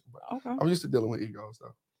direction. But I'm used to dealing with egos,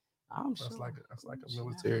 though. I'm sure. That's like a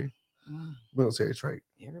military trait.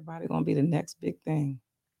 Everybody gonna be the next big thing.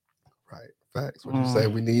 Right. Facts. What you say?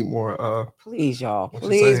 We need more. Please, y'all.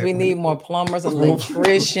 Please, we need more plumbers,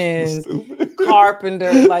 electricians,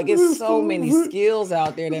 carpenters. Like it's so many skills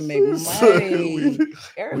out there that make money.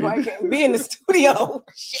 Everybody can be in the studio.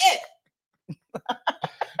 Shit.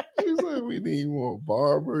 Like we need more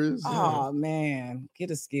barbers. Oh man,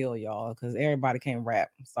 get a skill, y'all, because everybody can't rap.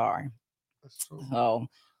 I'm sorry. That's true. So,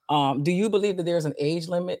 do you believe that there's an age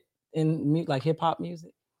limit in like hip hop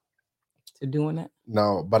music to doing that?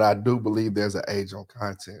 No, but I do believe there's an age on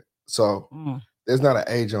content. So there's not an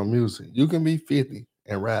age on music. You can be 50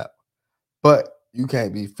 and rap, but you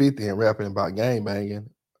can't be 50 and rapping about gang banging,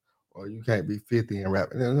 or you can't be 50 and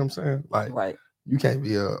rapping. You know what I'm saying? Like, right. You can't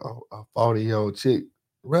be a 40-year-old chick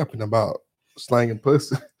rapping about slanging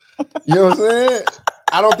pussy. You know what I'm saying?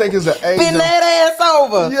 I don't think it's an age. Bend that ass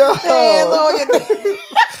over. Yeah. Hands on your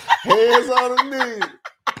hands on the knee.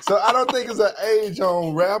 So I don't think it's an age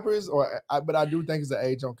on rappers, but I do think it's an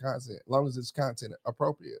age on content, as long as it's content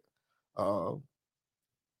appropriate.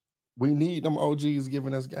 We need them OGs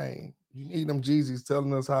giving us game. You need them Jeezys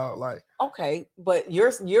telling us how, like. Okay, but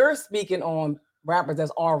you're speaking on rappers that's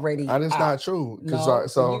already and it's out. Not true. No,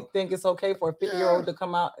 so you think it's okay for a 50-year-old to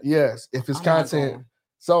come out? Yes, if it's content.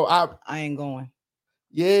 So I ain't going.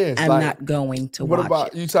 Yes. I'm not going to what watch about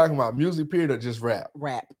it. you talking about music period or just rap?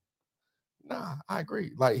 Rap. Nah, I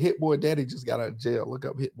agree. Like Hit Boy Daddy just got out of jail. Look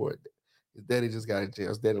up Hit Boy. His daddy just got out of jail.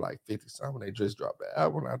 His daddy like 50 something. They just dropped the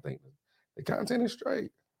album. I think the content is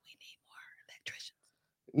straight. We need more electricians.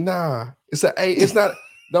 Nah, it's not.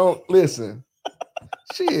 Don't listen.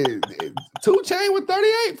 Shit, 2 Chainz was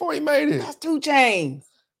 38 before he made it. That's 2 Chainz.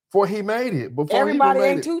 Before he made it. Before everybody he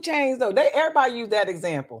ain't 2 Chainz though. Everybody use that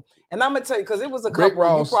example. And I'm gonna tell you, because it was a Rick couple,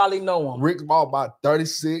 Ross, you probably know them. Rick bought about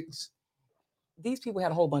 36. These people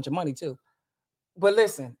had a whole bunch of money too. But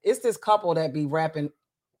listen, it's this couple that be rapping,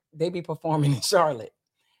 they be performing in Charlotte.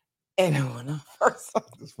 And when I first saw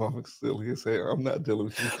this motherfucker silly as hell. I'm not dealing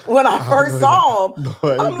with you. When I first saw him,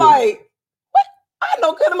 I'm like, what? I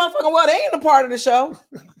know good motherfucking well they ain't a part of the show.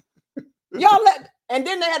 Y'all and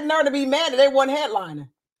then they had the nerve to be mad that they wasn't headlining.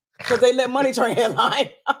 Because they let Money Train headline.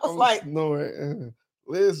 I was like, no,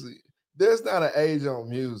 listen, there's not an age on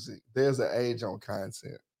music. There's an age on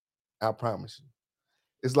content. I promise you.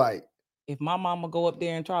 It's like, if my mama go up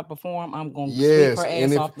there and try to perform, I'm gonna sweep her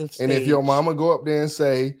ass off the stage. And if your mama go up there and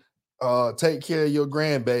say, take care of your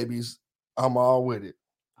grandbabies, I'm all with it.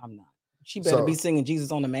 I'm not. She better be singing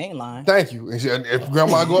Jesus on the Main Line. Thank you. If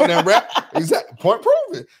grandma go up there and rap, exactly, point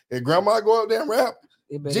proven. If grandma go up there and rap,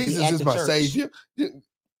 Jesus is my savior.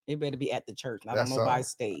 It better be at the church, not on nobody's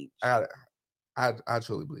stage. I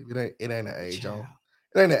truly believe it ain't an age on.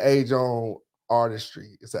 It ain't an age on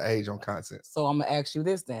artistry. It's an age on content. So I'm gonna ask you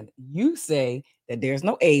this then. You say that there's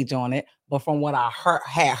no age on it, but from what I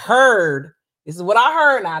had heard, this is what I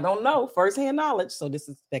heard, and I don't know firsthand knowledge, so this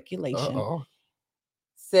is speculation.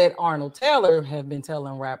 Said Arnold Taylor have been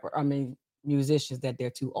telling musicians that they're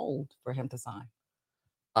too old for him to sign.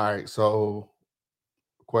 All right, so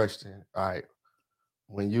question. All right.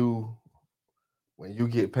 When you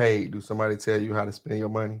get paid, do somebody tell you how to spend your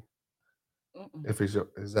money? If it's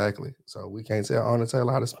exactly. So we can't tell Arnold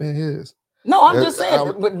Taylor how to spend his. No, I'm just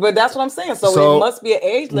saying, but that's what I'm saying. So it must be an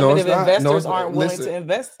age limit if investors aren't willing to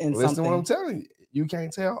invest in something. Listen to what I'm telling you. You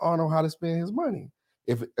can't tell Arnold how to spend his money.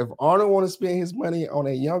 If Arnold want to spend his money on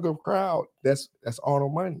a younger crowd, that's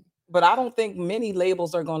Arnold money. But I don't think many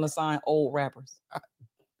labels are going to sign old rappers.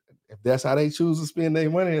 If that's how they choose to spend their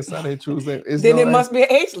money, that's how they choose it. Then it must be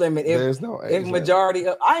an age limit. There's no age limit. Majority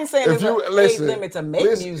of, I ain't saying there's an age limit to make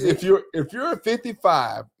music. If you're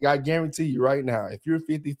 55, I guarantee you right now, if you're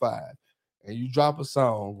 55 and you drop a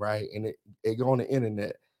song, right, and it go on the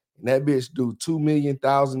internet, and that bitch do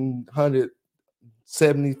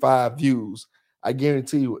 2,175 views, I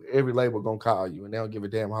guarantee you every label gonna call you and they don't give a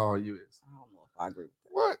damn how old you is. I don't know if I agree with that.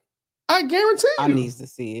 What? I guarantee you. I need to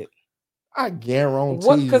see it. I guarantee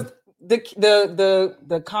you. Because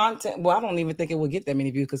the content, well, I don't even think it will get that many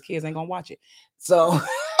views because kids ain't gonna watch it. So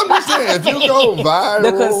I'm just saying, if you go viral,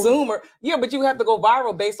 the consumer, yeah, but you have to go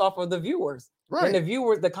viral based off of the viewers. Right. And the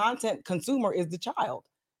viewers, the content consumer is the child.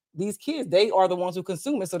 These kids, they are the ones who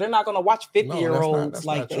consume it, so they're not gonna watch 50-year-olds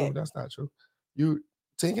like that. That's not true.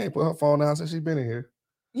 Tink ain't put her phone down since she's been in here.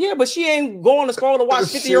 Yeah, but she ain't going to scroll to watch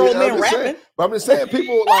 50-year-old men rapping. But I'm just saying,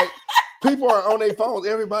 people are on their phones.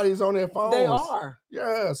 Everybody's on their phones. They are.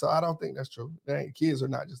 Yeah, so I don't think that's true. Kids are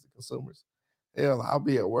not just the consumers. Hell, I'll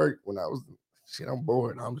be at work when I'm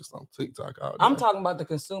bored. I'm just on TikTok all day. I'm talking about the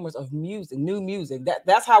consumers of music, new music.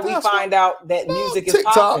 That's how we find out that music is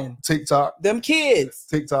popping. TikTok. Them kids.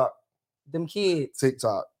 TikTok. Them kids.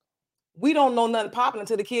 TikTok. We don't know nothing popping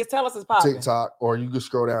until the kids tell us it's popping. TikTok, or you can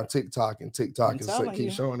scroll down TikTok and keep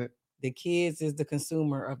showing it. The kids is the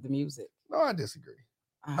consumer of the music. No, I disagree.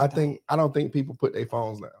 I don't think people put their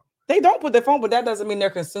phones down. They don't put their phone, but that doesn't mean they're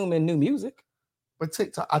consuming new music. But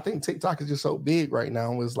TikTok, I think TikTok is just so big right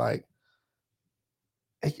now. It's like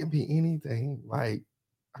it can be anything. Like,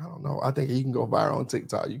 I don't know. I think you can go viral on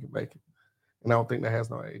TikTok, you can make it. And I don't think that has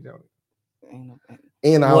no age on it.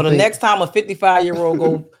 The next time a 55-year-old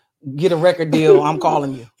go get a record deal, I'm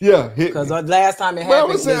calling you. Yeah, because the last time it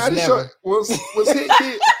happened, was Hit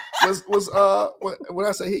Kid. When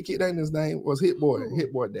I say Hit Kid, ain't his name was Hit Boy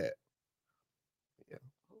Dad. Yeah,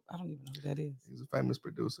 I don't even know who that is. He's a famous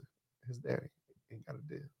producer. His daddy, he got a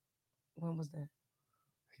deal. When was that?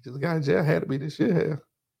 He just got in jail. Had to be this year.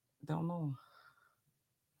 Don't know.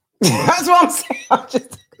 That's what I'm saying.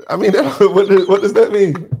 I mean, what does that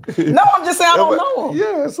mean? No, I'm just saying I don't know him.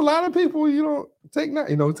 Yeah, it's a lot of people. You don't take nine.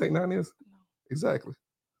 You know who Take Nine is? No. Exactly.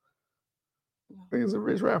 He's a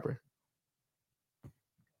rich rapper.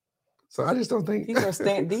 So I just don't think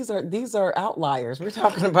these are outliers. We're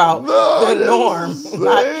talking about the norm.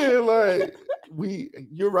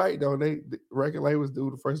 You're right though. The record labels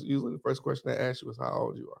do usually the first question they ask you is how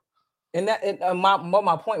old you are. And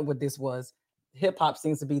my point with this was hip hop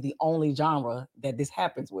seems to be the only genre that this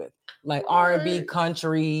happens with, like R&B,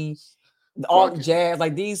 country, all jazz.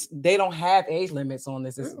 Like these, they don't have age limits on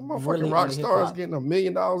this. It's really rock stars getting $1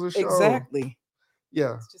 million a show. Exactly.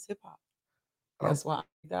 Yeah, it's just hip hop. That's why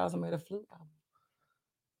 3000 made a flute album.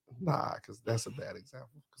 Nah, because that's a bad example.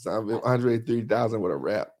 Because Andre 3000 with a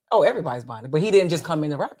rap. Oh, everybody's buying it, but he didn't just come in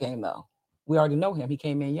the rap game though. We already know him. He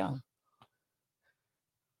came in young.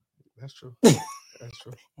 That's true. That's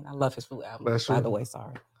true. And I love his flute album. By the way,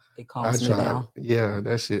 sorry. It calms me down. Yeah,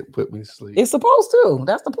 that shit put me to sleep. It's supposed to.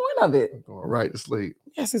 That's the point of it. I'm going right to sleep.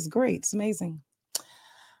 Yes, it's great. It's amazing.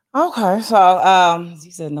 Okay, so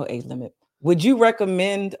you said no age limit. Would you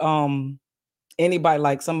recommend anybody,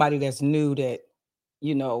 like somebody that's new that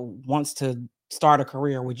wants to start a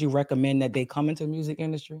career? Would you recommend that they come into the music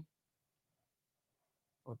industry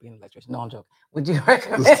or be an electrician? No, I'm joking. Would you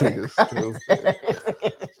recommend?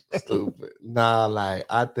 Stupid. Nah, like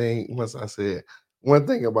I think once I said one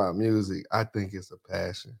thing about music, I think it's a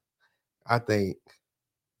passion. I think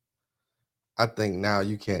now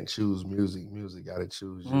you can't choose music. Music got to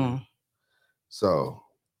choose you. So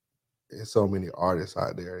there's so many artists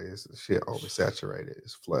out there. It's shit oversaturated.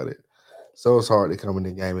 It's flooded. So it's hard to come in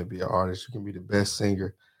the game and be an artist. You can be the best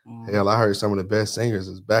singer. Hell, I heard some of the best singers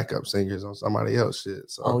is backup singers on somebody else shit.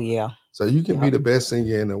 So, so you can be the best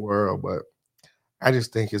singer in the world, but I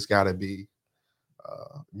just think it's got to be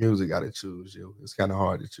music got to choose you. It's kind of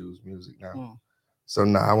hard to choose music now. So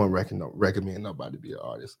I wouldn't recommend nobody to be an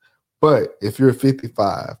artist. But if you're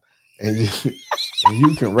 55 and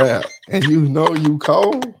you can rap and you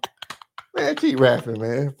cold, man, keep rapping,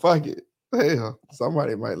 man. Fuck it. Hell,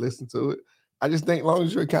 somebody might listen to it. I just think as long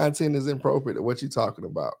as your content is appropriate to what you're talking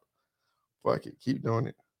about, fuck it. Keep doing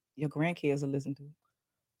it. Your grandkids will listen to it.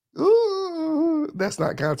 Ooh, that's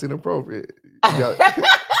not content appropriate. Them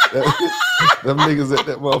niggas at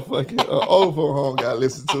that motherfucking old phone home got to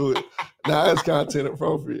listen to it. Now it's content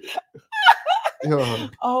appropriate.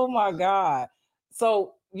 Oh my God.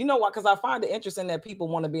 So you know what? Because I find it interesting that people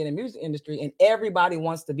want to be in the music industry and everybody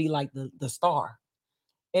wants to be like the star.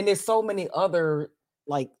 And there's so many other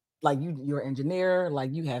like you're an engineer,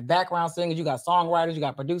 like you have background singers, you got songwriters, you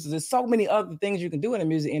got producers. There's so many other things you can do in the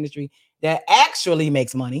music industry that actually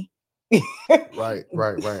makes money. Right.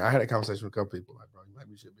 I had a conversation with a couple people like, bro,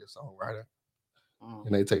 maybe you should be a songwriter.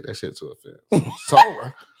 And they take that shit to offense.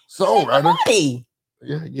 Songwriter.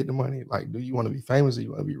 Yeah, get the money. Like, do you want to be famous or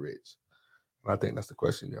you want to be rich? And I think that's the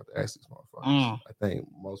question you have to ask these motherfuckers. I think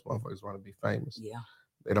most motherfuckers want to be famous. Yeah.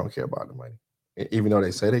 They don't care about the money. Even though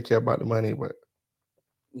they say they care about the money, but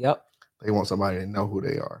they want somebody to know who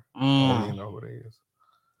they are. I don't even know who they is.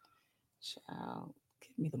 Child,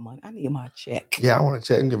 give me the money. I need my check. Yeah, I want to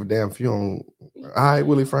check and give a damn if you don't. All right,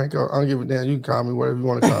 Willie Franco, I don't give a damn. You can call me whatever you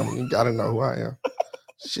want to call me. You got to know who I am.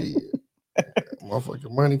 Shit. Motherfucking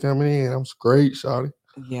money coming in. I'm straight, shawty.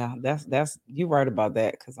 Yeah, that's you right about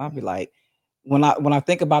that. Because I'll be like, when I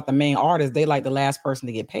think about the main artists, they like the last person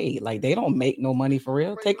to get paid. Like they don't make no money for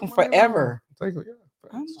real. Take them forever.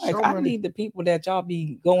 I'm like, I need the people that y'all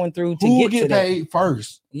be going through to get paid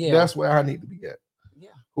first. Yeah, that's where I need to be at. Yeah,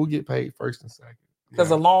 who get paid first and second?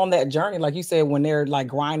 Because along that journey, like you said, when they're like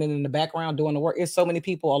grinding in the background doing the work, it's so many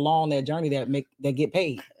people along that journey that get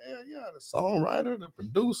paid. Yeah, the songwriter, the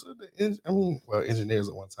producer, engineers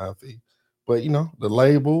at one time fee. But the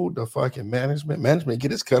label, the fucking management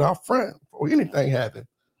get its cut off front before anything happen.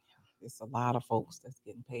 It's a lot of folks that's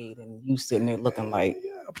getting paid, and you sitting there looking like,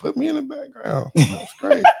 put me in the background. That's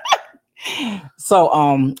great. So,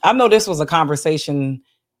 I know this was a conversation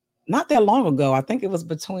not that long ago. I think it was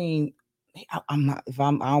between. I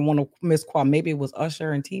don't want to misquote. Maybe it was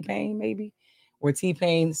Usher and T-Pain. Maybe where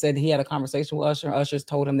T-Pain said he had a conversation with Usher. Usher's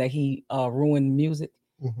told him that he ruined music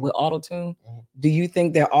with Autotune. Do you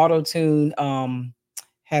think that Autotune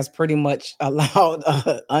has pretty much allowed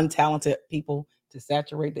untalented people to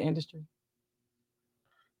saturate the industry?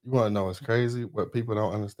 You want to know what's crazy? What people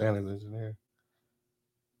don't understand as engineers.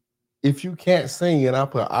 If you can't sing and I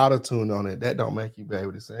put Autotune on it, that don't make you be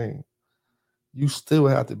able to sing. You still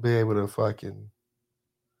have to be able to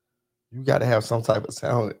you got to have some type of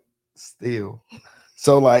talent still.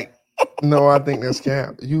 So like, no, I think that's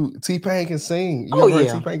cap. T-Pain can sing.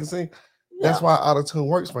 T-Pain can sing. Yeah. That's why Autotune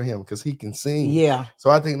works for him, because he can sing. Yeah. So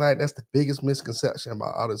I think like that's the biggest misconception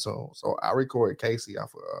about Autotune. So I recorded Casey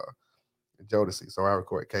off of Jodeci. So I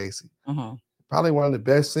recorded Casey. Probably one of the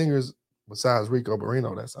best singers besides Rico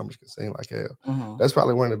Barrino. That somebody can sing like hell. That's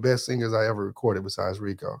probably one of the best singers I ever recorded besides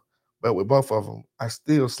Rico. But with both of them, I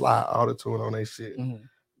still slide Autotune on that shit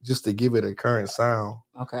just to give it a current sound.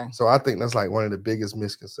 Okay. So I think that's like one of the biggest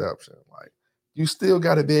misconceptions. Like, you still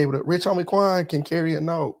got to be able to. Rich Homie Quan can carry a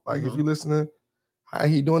note. Like if you listen to how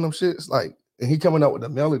he doing them shits, like, and he coming up with the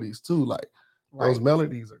melodies too. Like those Right.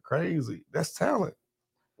 melodies are crazy. That's talent.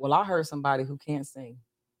 Well, I heard somebody who can't sing,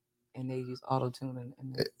 and they use auto-tune.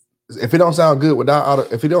 And if it don't sound good without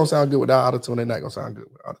auto-tune, they're not gonna sound good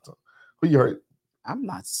with auto-tune. Who you heard? I'm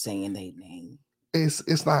not saying their name.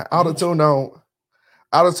 It's not auto-tune.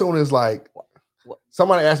 Auto-tune is like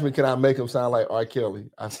somebody asked me, can I make him sound like R. Kelly?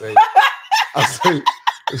 I say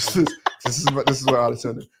this is what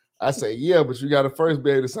auto-tune is. I say, yeah, but you gotta first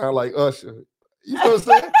be able to sound like Usher. You know what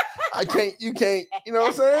I'm saying? You can't, you know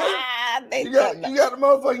what I'm saying? You got to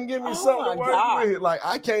motherfucking give me something to work with. Like,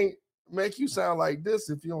 I can't make you sound like this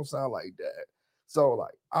if you don't sound like that. So,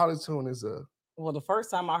 like, auto-tune is a... Well, the first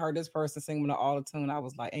time I heard this person sing with an auto-tune, I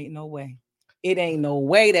was like, ain't no way. It ain't no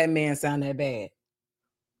way that man sound that bad.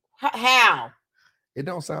 How? It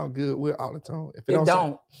don't sound good with auto-tune. If it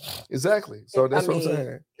don't. Exactly. So that's what I'm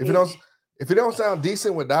saying. If it don't sound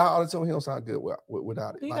decent without auto-tune, he don't sound good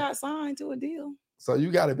without it. He got signed to a deal. So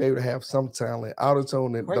you got to be able to have some talent.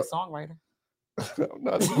 Auto-tune and great songwriter. I'm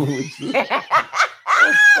not dealing with you.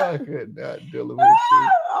 I'm fucking not dealing with you.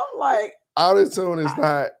 I'm like, auto-tune is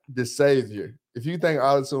not the savior. If you think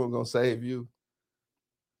auto-tune is gonna save you,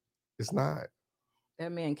 it's not.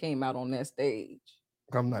 That man came out on that stage.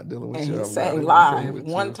 I'm not dealing with and you. He sang live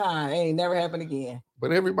one time. It ain't never happened again.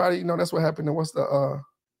 But everybody, you know, that's what happened. And what's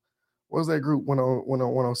that group went on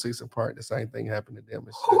 106 and Park? The same thing happened to them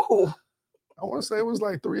and shit. I want to say it was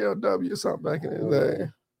like 3LW or something back in the day.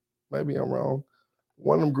 Maybe I'm wrong.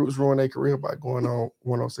 One of them groups ruined their career by going on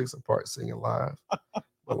 106 and Park singing live.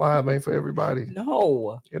 But live ain't for everybody.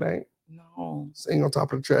 No. It ain't. No. Sing on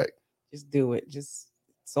top of the track. Just do it. Just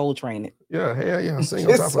soul train it. Yeah, hell yeah. Sing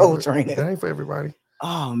on top of soul train it. It ain't for everybody.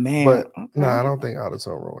 Oh man. But no, I don't think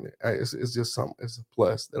auto-tune ruined it. It's just something, it's a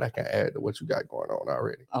plus that I can add to what you got going on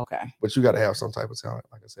already. Okay. But you got to have some type of talent.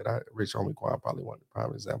 Like I said, Rich Homie Quan probably one of the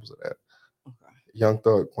prime examples of that. Okay. Young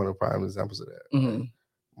Thug, one of the prime examples of that.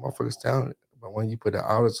 Mm-hmm. Motherfucker's talented. But when you put an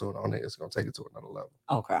auto-tune on it, it's gonna take it to another level.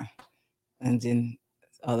 Okay. And then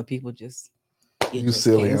other people just you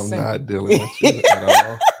silly. I'm not dealing with you at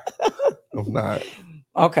all. I'm not.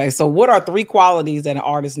 Okay, so what are 3 qualities that an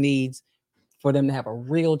artist needs for them to have a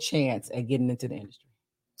real chance at getting into the industry?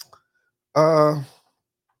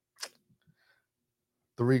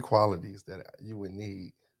 3 qualities that you would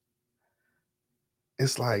need.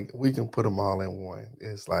 It's like we can put them all in one.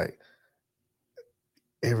 It's like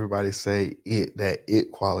everybody say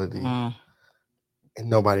it quality, and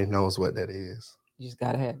nobody knows what that is. You just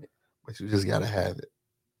gotta have it. But you just gotta have it.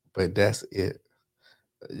 But that's it.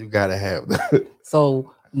 You gotta have that.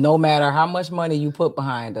 So no matter how much money you put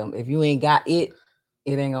behind them, if you ain't got it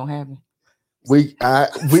ain't gonna happen. We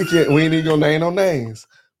ain't even gonna name no names,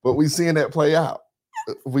 but we seeing that play out.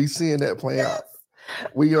 We seeing that play out.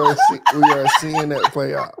 We are seeing that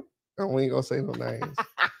play out. And we ain't gonna say no names,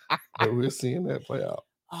 but we're seeing that play out.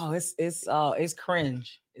 Oh, it's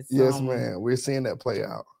cringe. Yes, man. We're seeing that play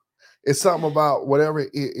out. It's something about whatever it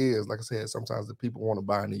is. Like I said, sometimes the people want to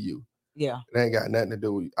buy into you. Yeah. It ain't got nothing to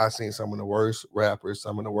do with. I seen some of the worst rappers,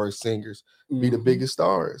 some of the worst singers be the biggest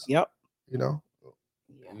stars. Yep. You know,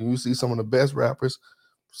 you see some of the best rappers,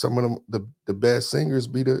 some of them, the best singers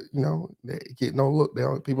be the, you know, they get no look.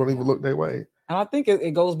 People don't even look their way. And I think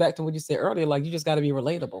it goes back to what you said earlier. Like, you just got to be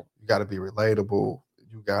relatable. You got to be relatable.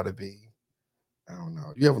 You got to be, I don't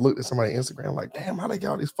know. You ever looked at somebody's Instagram like, damn, how they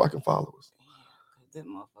got all these fucking followers? That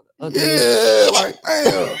motherfucker. Yeah, like,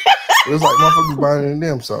 damn. It's like motherfuckers buying in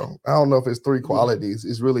them. So I don't know if it's 3 qualities.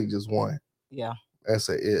 It's really just one. Yeah. That's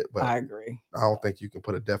it. But I agree. I don't think you can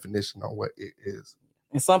put a definition on what it is.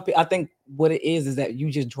 And some people, I think what it is that you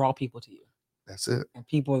just draw people to you. That's it. And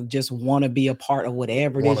people just want to be a part of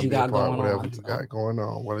whatever it is you got going on. Whatever you got going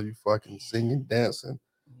on. Whether you fucking singing, dancing,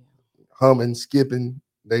 humming, skipping.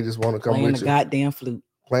 They just want to come playing with the you. goddamn flute.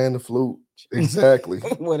 Playing the flute. Exactly.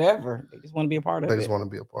 Whatever. They just want to be a part of it. They just want to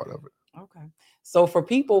be a part of it. Okay. So for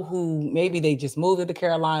people who maybe they just moved to the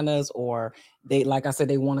Carolinas, or they, like I said,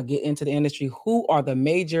 they want to get into the industry, who are the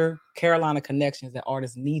major Carolina connections that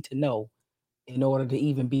artists need to know in order to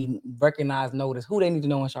even be recognized, noticed? Who they need to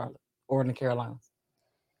know in Charlotte or in the Carolinas?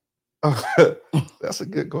 That's a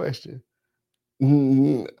good question.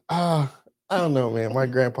 I don't know, man. My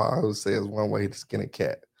grandpa always says one way to skin a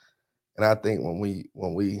cat. And I think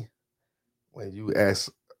when you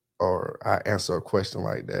ask or I answer a question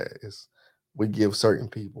like that, we give certain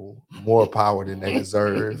people more power than they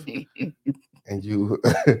deserve. And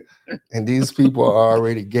and these people are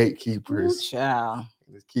already gatekeepers. Ooh, child.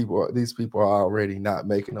 These people are already not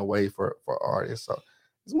making a way for artists. So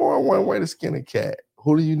it's more one way to skin a cat.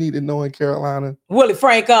 Who do you need to know in Carolina? Willie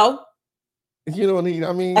Franco. You don't need,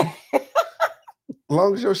 I mean,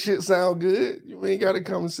 long as your shit sound good, you ain't got to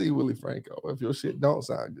come and see Willie Franco. If your shit don't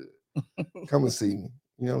sound good, come and see me.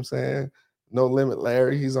 You know what I'm saying? No Limit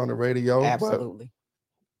Larry, he's on the radio. Absolutely.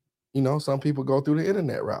 But, some people go through the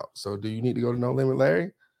internet route. So do you need to go to No Limit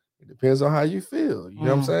Larry? It depends on how you feel. You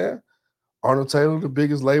know what I'm saying? Arnold Taylor, the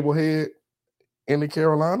biggest label head in the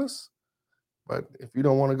Carolinas. But if you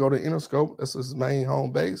don't want to go to Interscope, that's his main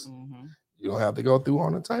home base, you don't have to go through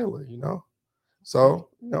Arnold Taylor, So,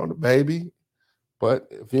 the baby. But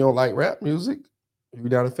if you don't like rap music, if you're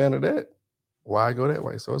not a fan of that, why go that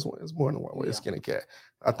way? So it's more than one way to skin a cat.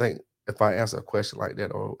 I think if I answer a question like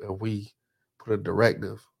that, or if we put a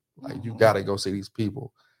directive, like you got to go see these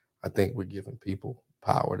people, I think we're giving people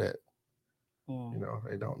power that,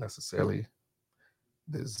 they don't necessarily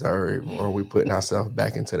deserve, or we putting ourselves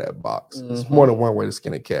back into that box. It's more than one way to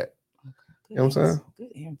skin a cat. You know what I'm saying?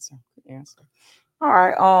 Good answer. All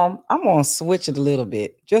right. I'm gonna switch it a little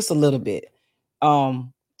bit, just a little bit,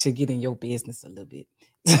 to get in your business a little bit.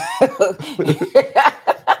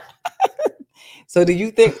 So do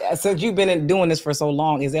you think, since you've been doing this for so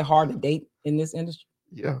long, is it hard to date in this industry?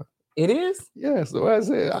 Yeah. It is? Yeah. So I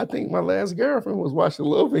said, I think my last girlfriend was watching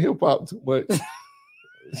Love and Hip Hop too much.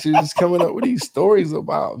 She was coming up with these stories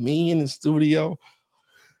about me in the studio.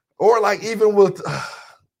 Or like even with,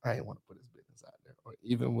 I ain't want to put his business out there, or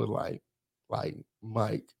even with like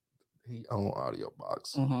Mike, he owned Audio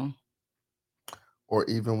Box. Or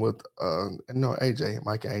even with AJ,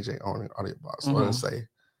 Mike and AJ own Audio Box. So let's say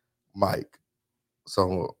Mike.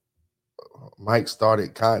 So Mike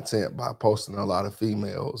started content by posting a lot of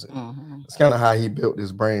females. And it's kind of how he built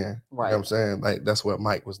his brand. Right. You know what I'm saying? Like that's what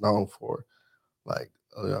Mike was known for. Like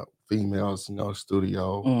females,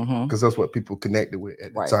 studio. Because that's what people connected with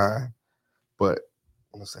at the time. But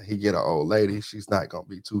let's say he get an old lady, she's not gonna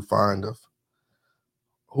be too fond of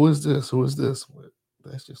who is this?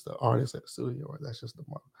 That's just the artist at the studio, or that's just the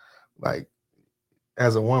mom. Like,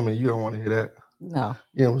 as a woman, you don't want to hear that. No.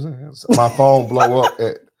 You know what I'm saying? So my phone blow up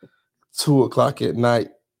at 2:00 at night,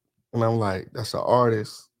 and I'm like, that's an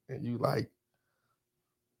artist. And you like,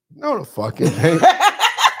 no, the fuck it ain't.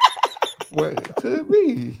 Well, it could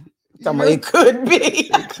be. It could be.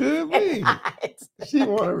 It could be. She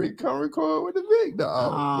want to come record with the big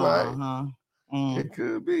dog. It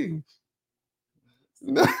could be.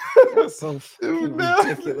 That's so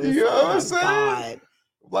ridiculous. You know what I'm saying? God.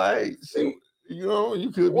 Like,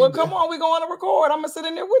 you could. Well, come on, we going to record. I'm gonna sit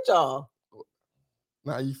in there with y'all.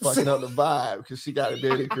 Now you fucking up the vibe because she got to be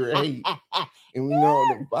able to create, and we know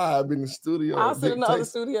the vibe in the studio. I'll sit in the other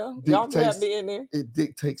studio. Y'all can have me in there. It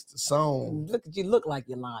dictates the song. Look at you, look like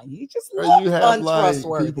you're lying. You just look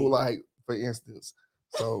untrustworthy. Like people like, for instance,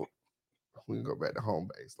 so. We can go back to home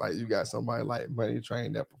base. Like you got somebody like Money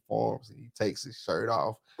Train that performs and he takes his shirt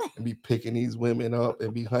off and be picking these women up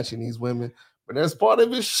and be hunching these women. But that's part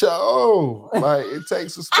of his show. Like it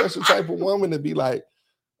takes a special type of woman to be like,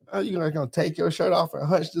 oh, you're gonna take your shirt off and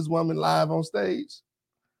hunch this woman live on stage?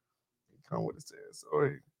 Come with a sad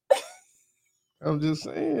story. I'm just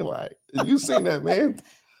saying, like, you seen that man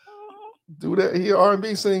do that. He an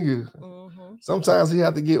R&B singer. Sometimes he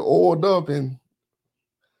have to get oiled up and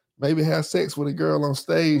maybe have sex with a girl on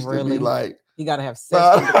stage to be like, you gotta have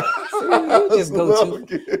sex. You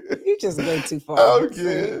just go too far.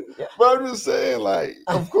 Okay, but I'm just saying, like,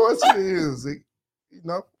 of course it is.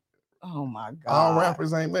 Oh my God! All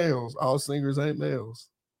rappers ain't males. All singers ain't males.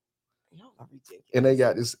 Y'all are ridiculous. And they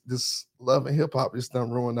got this love and hip hop just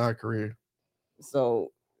done ruined our career.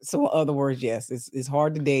 So in other words, yes, it's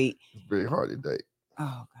hard to date. It's very hard to date.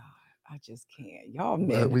 Oh God. I just can't. Y'all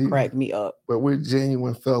men crack me up. But we're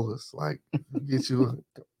genuine fellas. Like, get you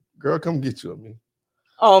girl, come get you a me.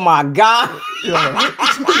 Oh my God. Yeah.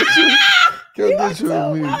 Come get you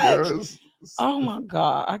a me, girl. Oh my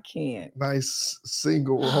God. I can't. Nice,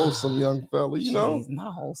 single, wholesome young fella, Jeez,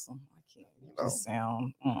 not wholesome. I can't. You just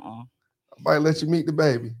sound. I might let you meet the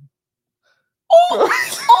baby.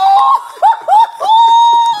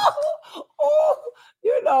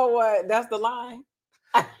 You know what? That's the line.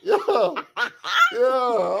 Yeah,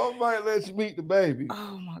 I might let you meet the baby.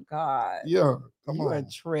 Oh my God. Yeah, come You're on. a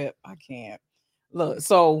trip. I can't. Look,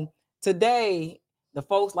 so today the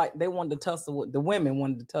folks they wanted to tussle with the women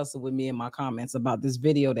wanted to tussle with me in my comments about this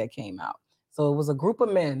video that came out. So it was a group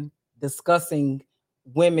of men discussing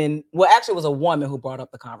women. Well, actually, it was a woman who brought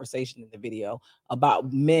up the conversation in the video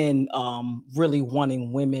about men really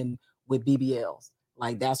wanting women with BBLs.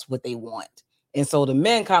 Like that's what they want. And so the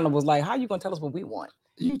men kind of was like, how are you gonna tell us what we want?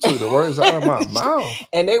 You took the words out of my mouth.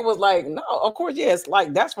 And they was like, no, of course, yes,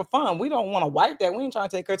 like that's for fun. We don't want to wipe that. We ain't trying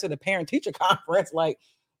to take her to the parent-teacher conference. Like,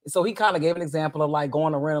 so he kind of gave an example of like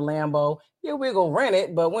going to rent a Lambo. Yeah, we're gonna rent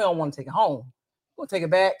it, but we don't want to take it home. we'll take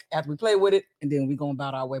it back after we play with it, and then we're gonna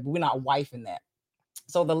about our way. But we're not wifing that.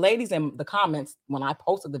 So the ladies in the comments when I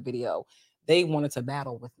posted the video, they wanted to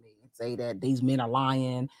battle with me and say that these men are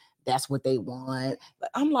lying. That's what they want.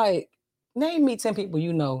 I'm like, name me 10 people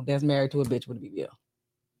you know that's married to a bitch with a BBL.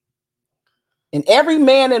 And every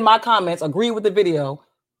man in my comments agree with the video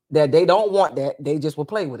that they don't want that. They just will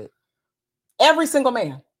play with it. Every single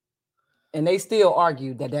man. And they still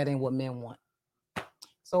argue that that ain't what men want.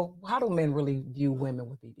 So how do men really view women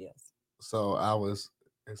with BBLs? So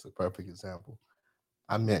it's a perfect example.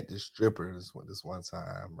 I met this stripper this one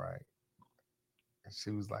time, right? And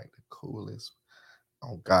she was like the coolest.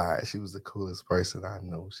 Oh God, she was the coolest person I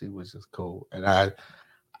knew. She was just cool. And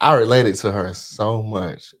I related to her so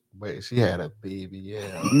much, but she had a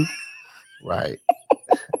BBL, right?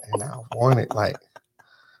 And I wanted like,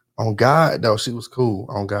 on God, though, she was cool.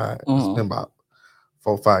 On God, it's been about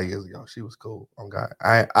 4 or 5 years ago. She was cool. On God,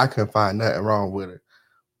 I couldn't find nothing wrong with her.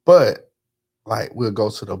 But like, we'll go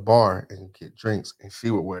to the bar and get drinks, and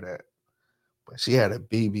she would wear that. But she had a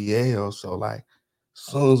BBL, so like, as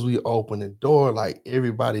soon as we opened the door, like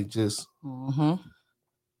everybody just.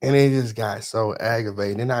 And it just got so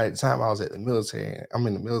aggravating. And at the time I was at the military, I'm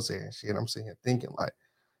in the military and shit. I'm sitting here thinking like,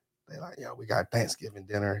 they like, yo, we got Thanksgiving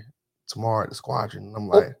dinner tomorrow at the squadron. And I'm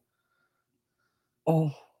like,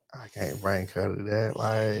 I can't rank her to that.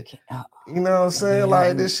 Like, you know what I'm saying?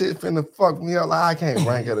 Like, this shit finna fuck me up. Like, I can't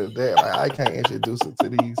rank her to that. Like, I can't introduce her to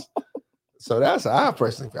these. So that's how I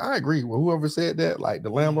personally feel. I agree with whoever said that, like the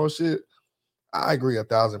Lambo shit. I agree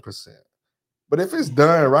 1,000%. But if it's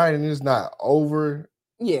done right and it's not over,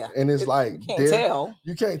 and it's like, you can't tell.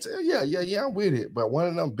 You can't tell. Yeah, I'm with it. But one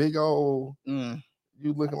of them big old,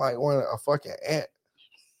 you looking like a fucking ant.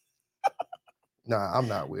 Nah, I'm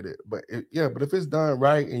not with it. But but if it's done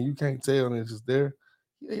right and you can't tell and it's just there,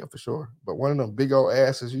 yeah, for sure. But one of them big old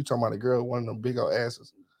asses, you talking about a girl, one of them big old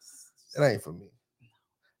asses, it ain't for me.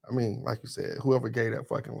 I mean, like you said, whoever gave that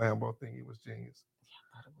fucking Lambo thing, he was genius.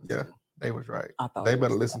 Yeah, they was right. They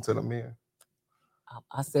better listen to the men.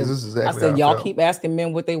 I said, y'all keep asking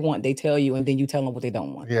men what they want. They tell you, and then you tell them what they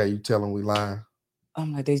don't want. Yeah, you tell them we lying.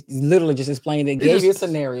 I'm like, they literally just explained it, gave you a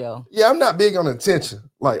scenario. Yeah, I'm not big on attention.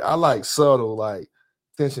 Like, I like subtle, like,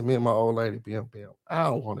 attention. Me and my old lady, bam. I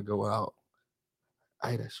don't want to go out.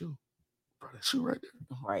 Hey, that shoe. Bro, that shoe right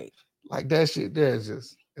there. Right. Like, that shit there is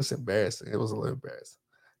just, it's embarrassing. It was a little embarrassing.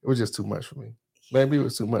 It was just too much for me. Maybe it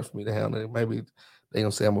was too much for me to handle it. Maybe they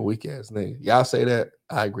gonna say I'm a weak ass nigga. Y'all say that,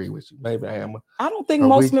 I agree with you. Maybe I am. I don't think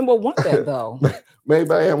most men will want that though. Maybe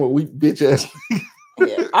I am a weak bitch ass nigga.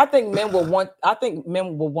 Yeah, I think men will want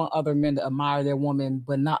other men to admire their woman,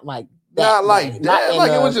 but not like that. Not like that.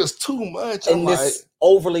 Like, it was just too much. In this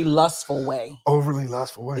overly lustful way. Overly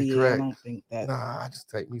lustful way, yeah, correct. I don't think that. Nah, I just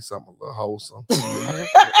take me something a little wholesome.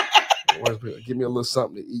 Give me a little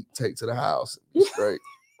something to eat, take to the house. Be straight.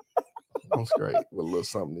 I'm straight with a little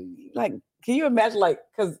something to eat. Like, can you imagine, like,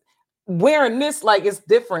 because wearing this, like, it's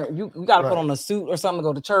different. You got to put on a suit or something to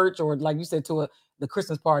go to church, or like you said, to the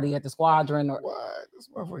Christmas party at the squadron. Or what? This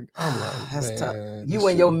motherfucker, I'm like, that's man, tough. You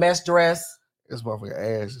in your mess dress. This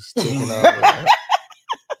motherfucker ass is sticking out. I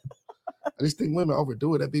just think women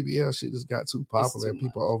overdo it. That BBL shit just got too popular.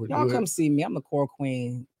 People overdo it. Y'all come see me. I'm the core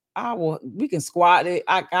queen. We can squat it.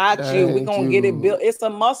 I got you. We're gonna get it built. It's a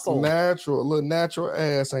muscle. Natural, a little natural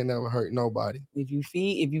ass ain't never hurt nobody. If you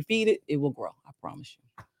feed it, it will grow. I promise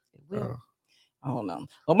you. It will. I don't know.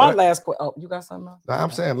 Well, my last question. Oh, you got something else? Nah,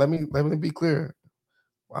 I'm saying, let me be clear.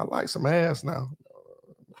 I like some ass now.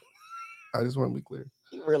 I just want to be clear.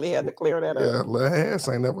 You really had to clear that up. Yeah, little ass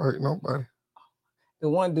ain't never hurt nobody. The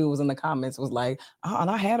one dude was in the comments was like, and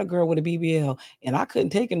I had a girl with a BBL and I couldn't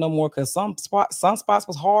take it no more because some spots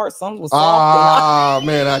was hard, some was soft. Oh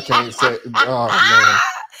man, I can't say.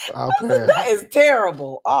 Oh man, that is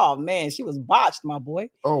terrible. Oh man, she was botched, my boy.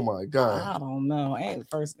 Oh my God. I don't know. Ain't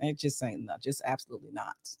just saying no, just absolutely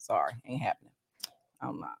not. Sorry, ain't happening.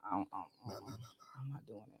 I'm not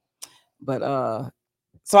doing it. But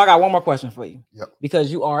so I got one more question for you. Yep.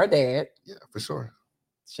 Because you are a dad. Yeah, for sure.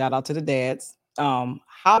 Shout out to the dads.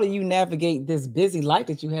 How do you navigate this busy life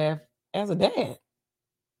that you have as a dad?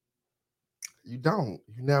 You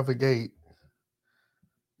navigate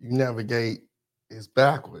it's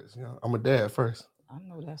backwards. You know, I'm a dad first. I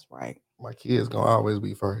know that's right. My kids gonna always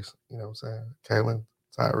be first. You know what I'm saying? Kaylin,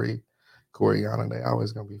 Tyree, Coriana, they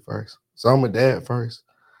always gonna be first. So I'm a dad first.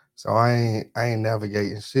 So I ain't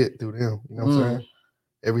navigating shit through them. You know what I'm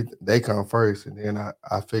saying? They come first, and then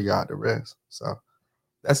I figure out the rest. So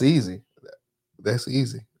that's easy. That's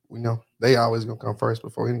easy. We know they always gonna come first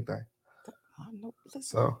before anything. I know.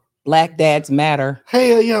 So Black dads matter.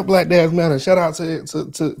 Hell yeah, black dads matter. Shout out to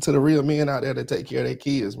the real men out there that take care of their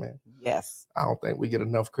kids, man. Yes. I don't think we get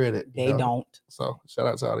enough credit. They don't. So shout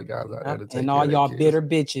out to all the guys out there that take and care all of their y'all kids. bitter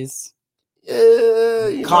bitches.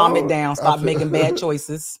 Yeah, calm it down. Stop making bad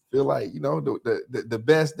choices. Feel like the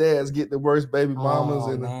best dads get the worst baby mamas,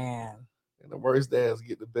 and the worst dads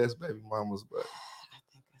get the best baby mamas. But I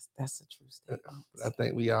think that's a true statement. I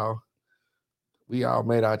think we all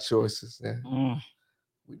made our choices, and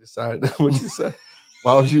we decided. What you say?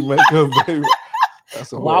 Why would you make her baby?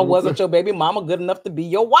 Why wasn't your baby mama good enough to be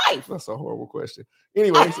your wife? That's a horrible question.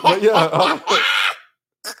 Anyways, but yeah.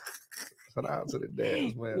 Shout out to the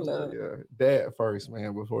dads, man. Yeah, dad first,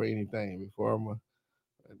 man, before anything. Before I'm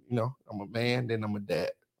a man, then I'm a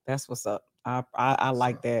dad. That's what's up. I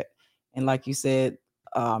like that. And like you said,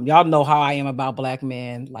 y'all know how I am about black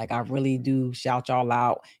men. Like I really do shout y'all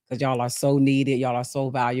out because y'all are so needed. Y'all are so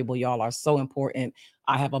valuable. Y'all are so important.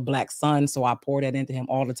 I have a black son, so I pour that into him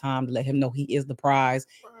all the time to let him know he is the prize.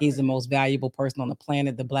 Right. He's the most valuable person on the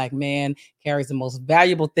planet. The black man carries the most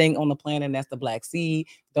valuable thing on the planet, and that's the black seed.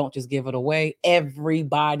 Don't just give it away.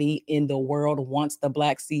 Everybody in the world wants the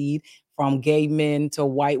black seed, from gay men to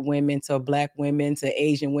white women to black women to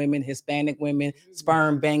Asian women, Hispanic women,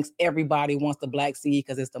 sperm banks. Everybody wants the black seed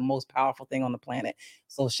because it's the most powerful thing on the planet.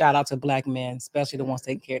 So shout out to black men, especially the ones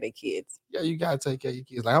taking care of their kids. Yeah, you gotta take care of your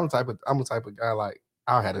kids. Like I'm the type of guy, like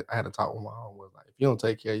I had to talk with my home. Like, if you don't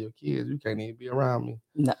take care of your kids, you can't even be around me.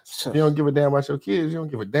 No, sure. If you don't give a damn about your kids, you don't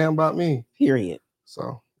give a damn about me. Period.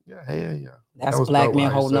 So yeah, hell yeah. That's black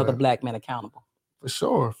men holding other black men accountable. For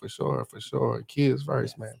sure. Kids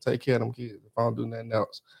first, man. Take care of them kids. If I don't do nothing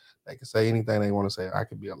else, they can say anything they want to say. I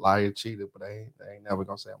could be a liar, cheater, but they ain't never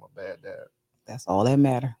gonna say I'm a bad dad. That's all that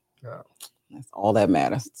matters. Yeah. That's all that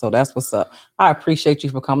matters. So that's what's up. I appreciate you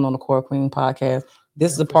for coming on the Core Queen podcast.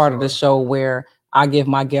 This is a part of the show where I give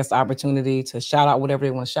my guests opportunity to shout out whatever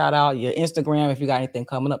they want to shout out. Your Instagram, if you got anything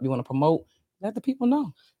coming up you want to promote, let the people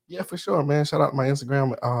know. Yeah, for sure, man. Shout out my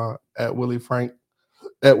Instagram at Willie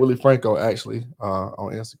Franco, actually,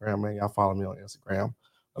 on Instagram, man. Y'all follow me on Instagram.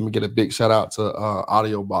 Let me get a big shout out to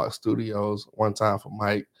Audio Box Studios. One time for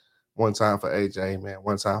Mike, one time for AJ, man.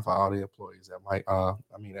 One time for all the employees at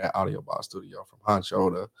Audio Box Studio, from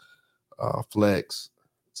Honcho to Flex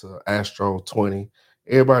to Astro 20.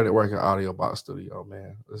 Everybody that work at Audio Box Studio,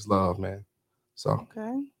 man. It's love, man. So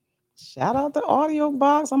okay. Shout out to Audio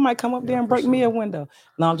Box. I might come up there and break me a window.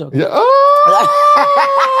 No, I'm joking. Yeah. Oh,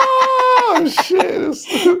 shit.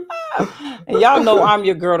 And y'all know I'm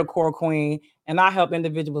your girl, the Core Queen, and I help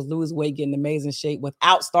individuals lose weight, get in amazing shape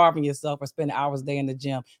without starving yourself or spending hours a day in the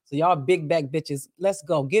gym. So y'all big back bitches, let's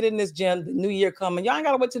go. Get in this gym. The new year coming. Y'all ain't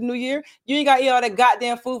got to wait till the new year. You ain't got to eat all that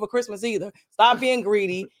goddamn food for Christmas either. Stop being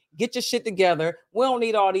greedy. Get your shit together. We don't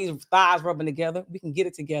need all these thighs rubbing together. We can get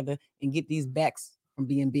it together and get these backs from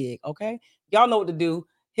being big, okay? Y'all know what to do.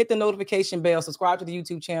 Hit the notification bell, subscribe to the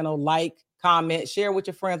YouTube channel, like, comment, share with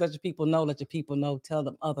your friends, let your people know, tell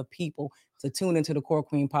them other people to tune into the Core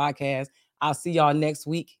Queen podcast. I'll see y'all next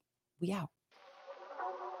week. We out.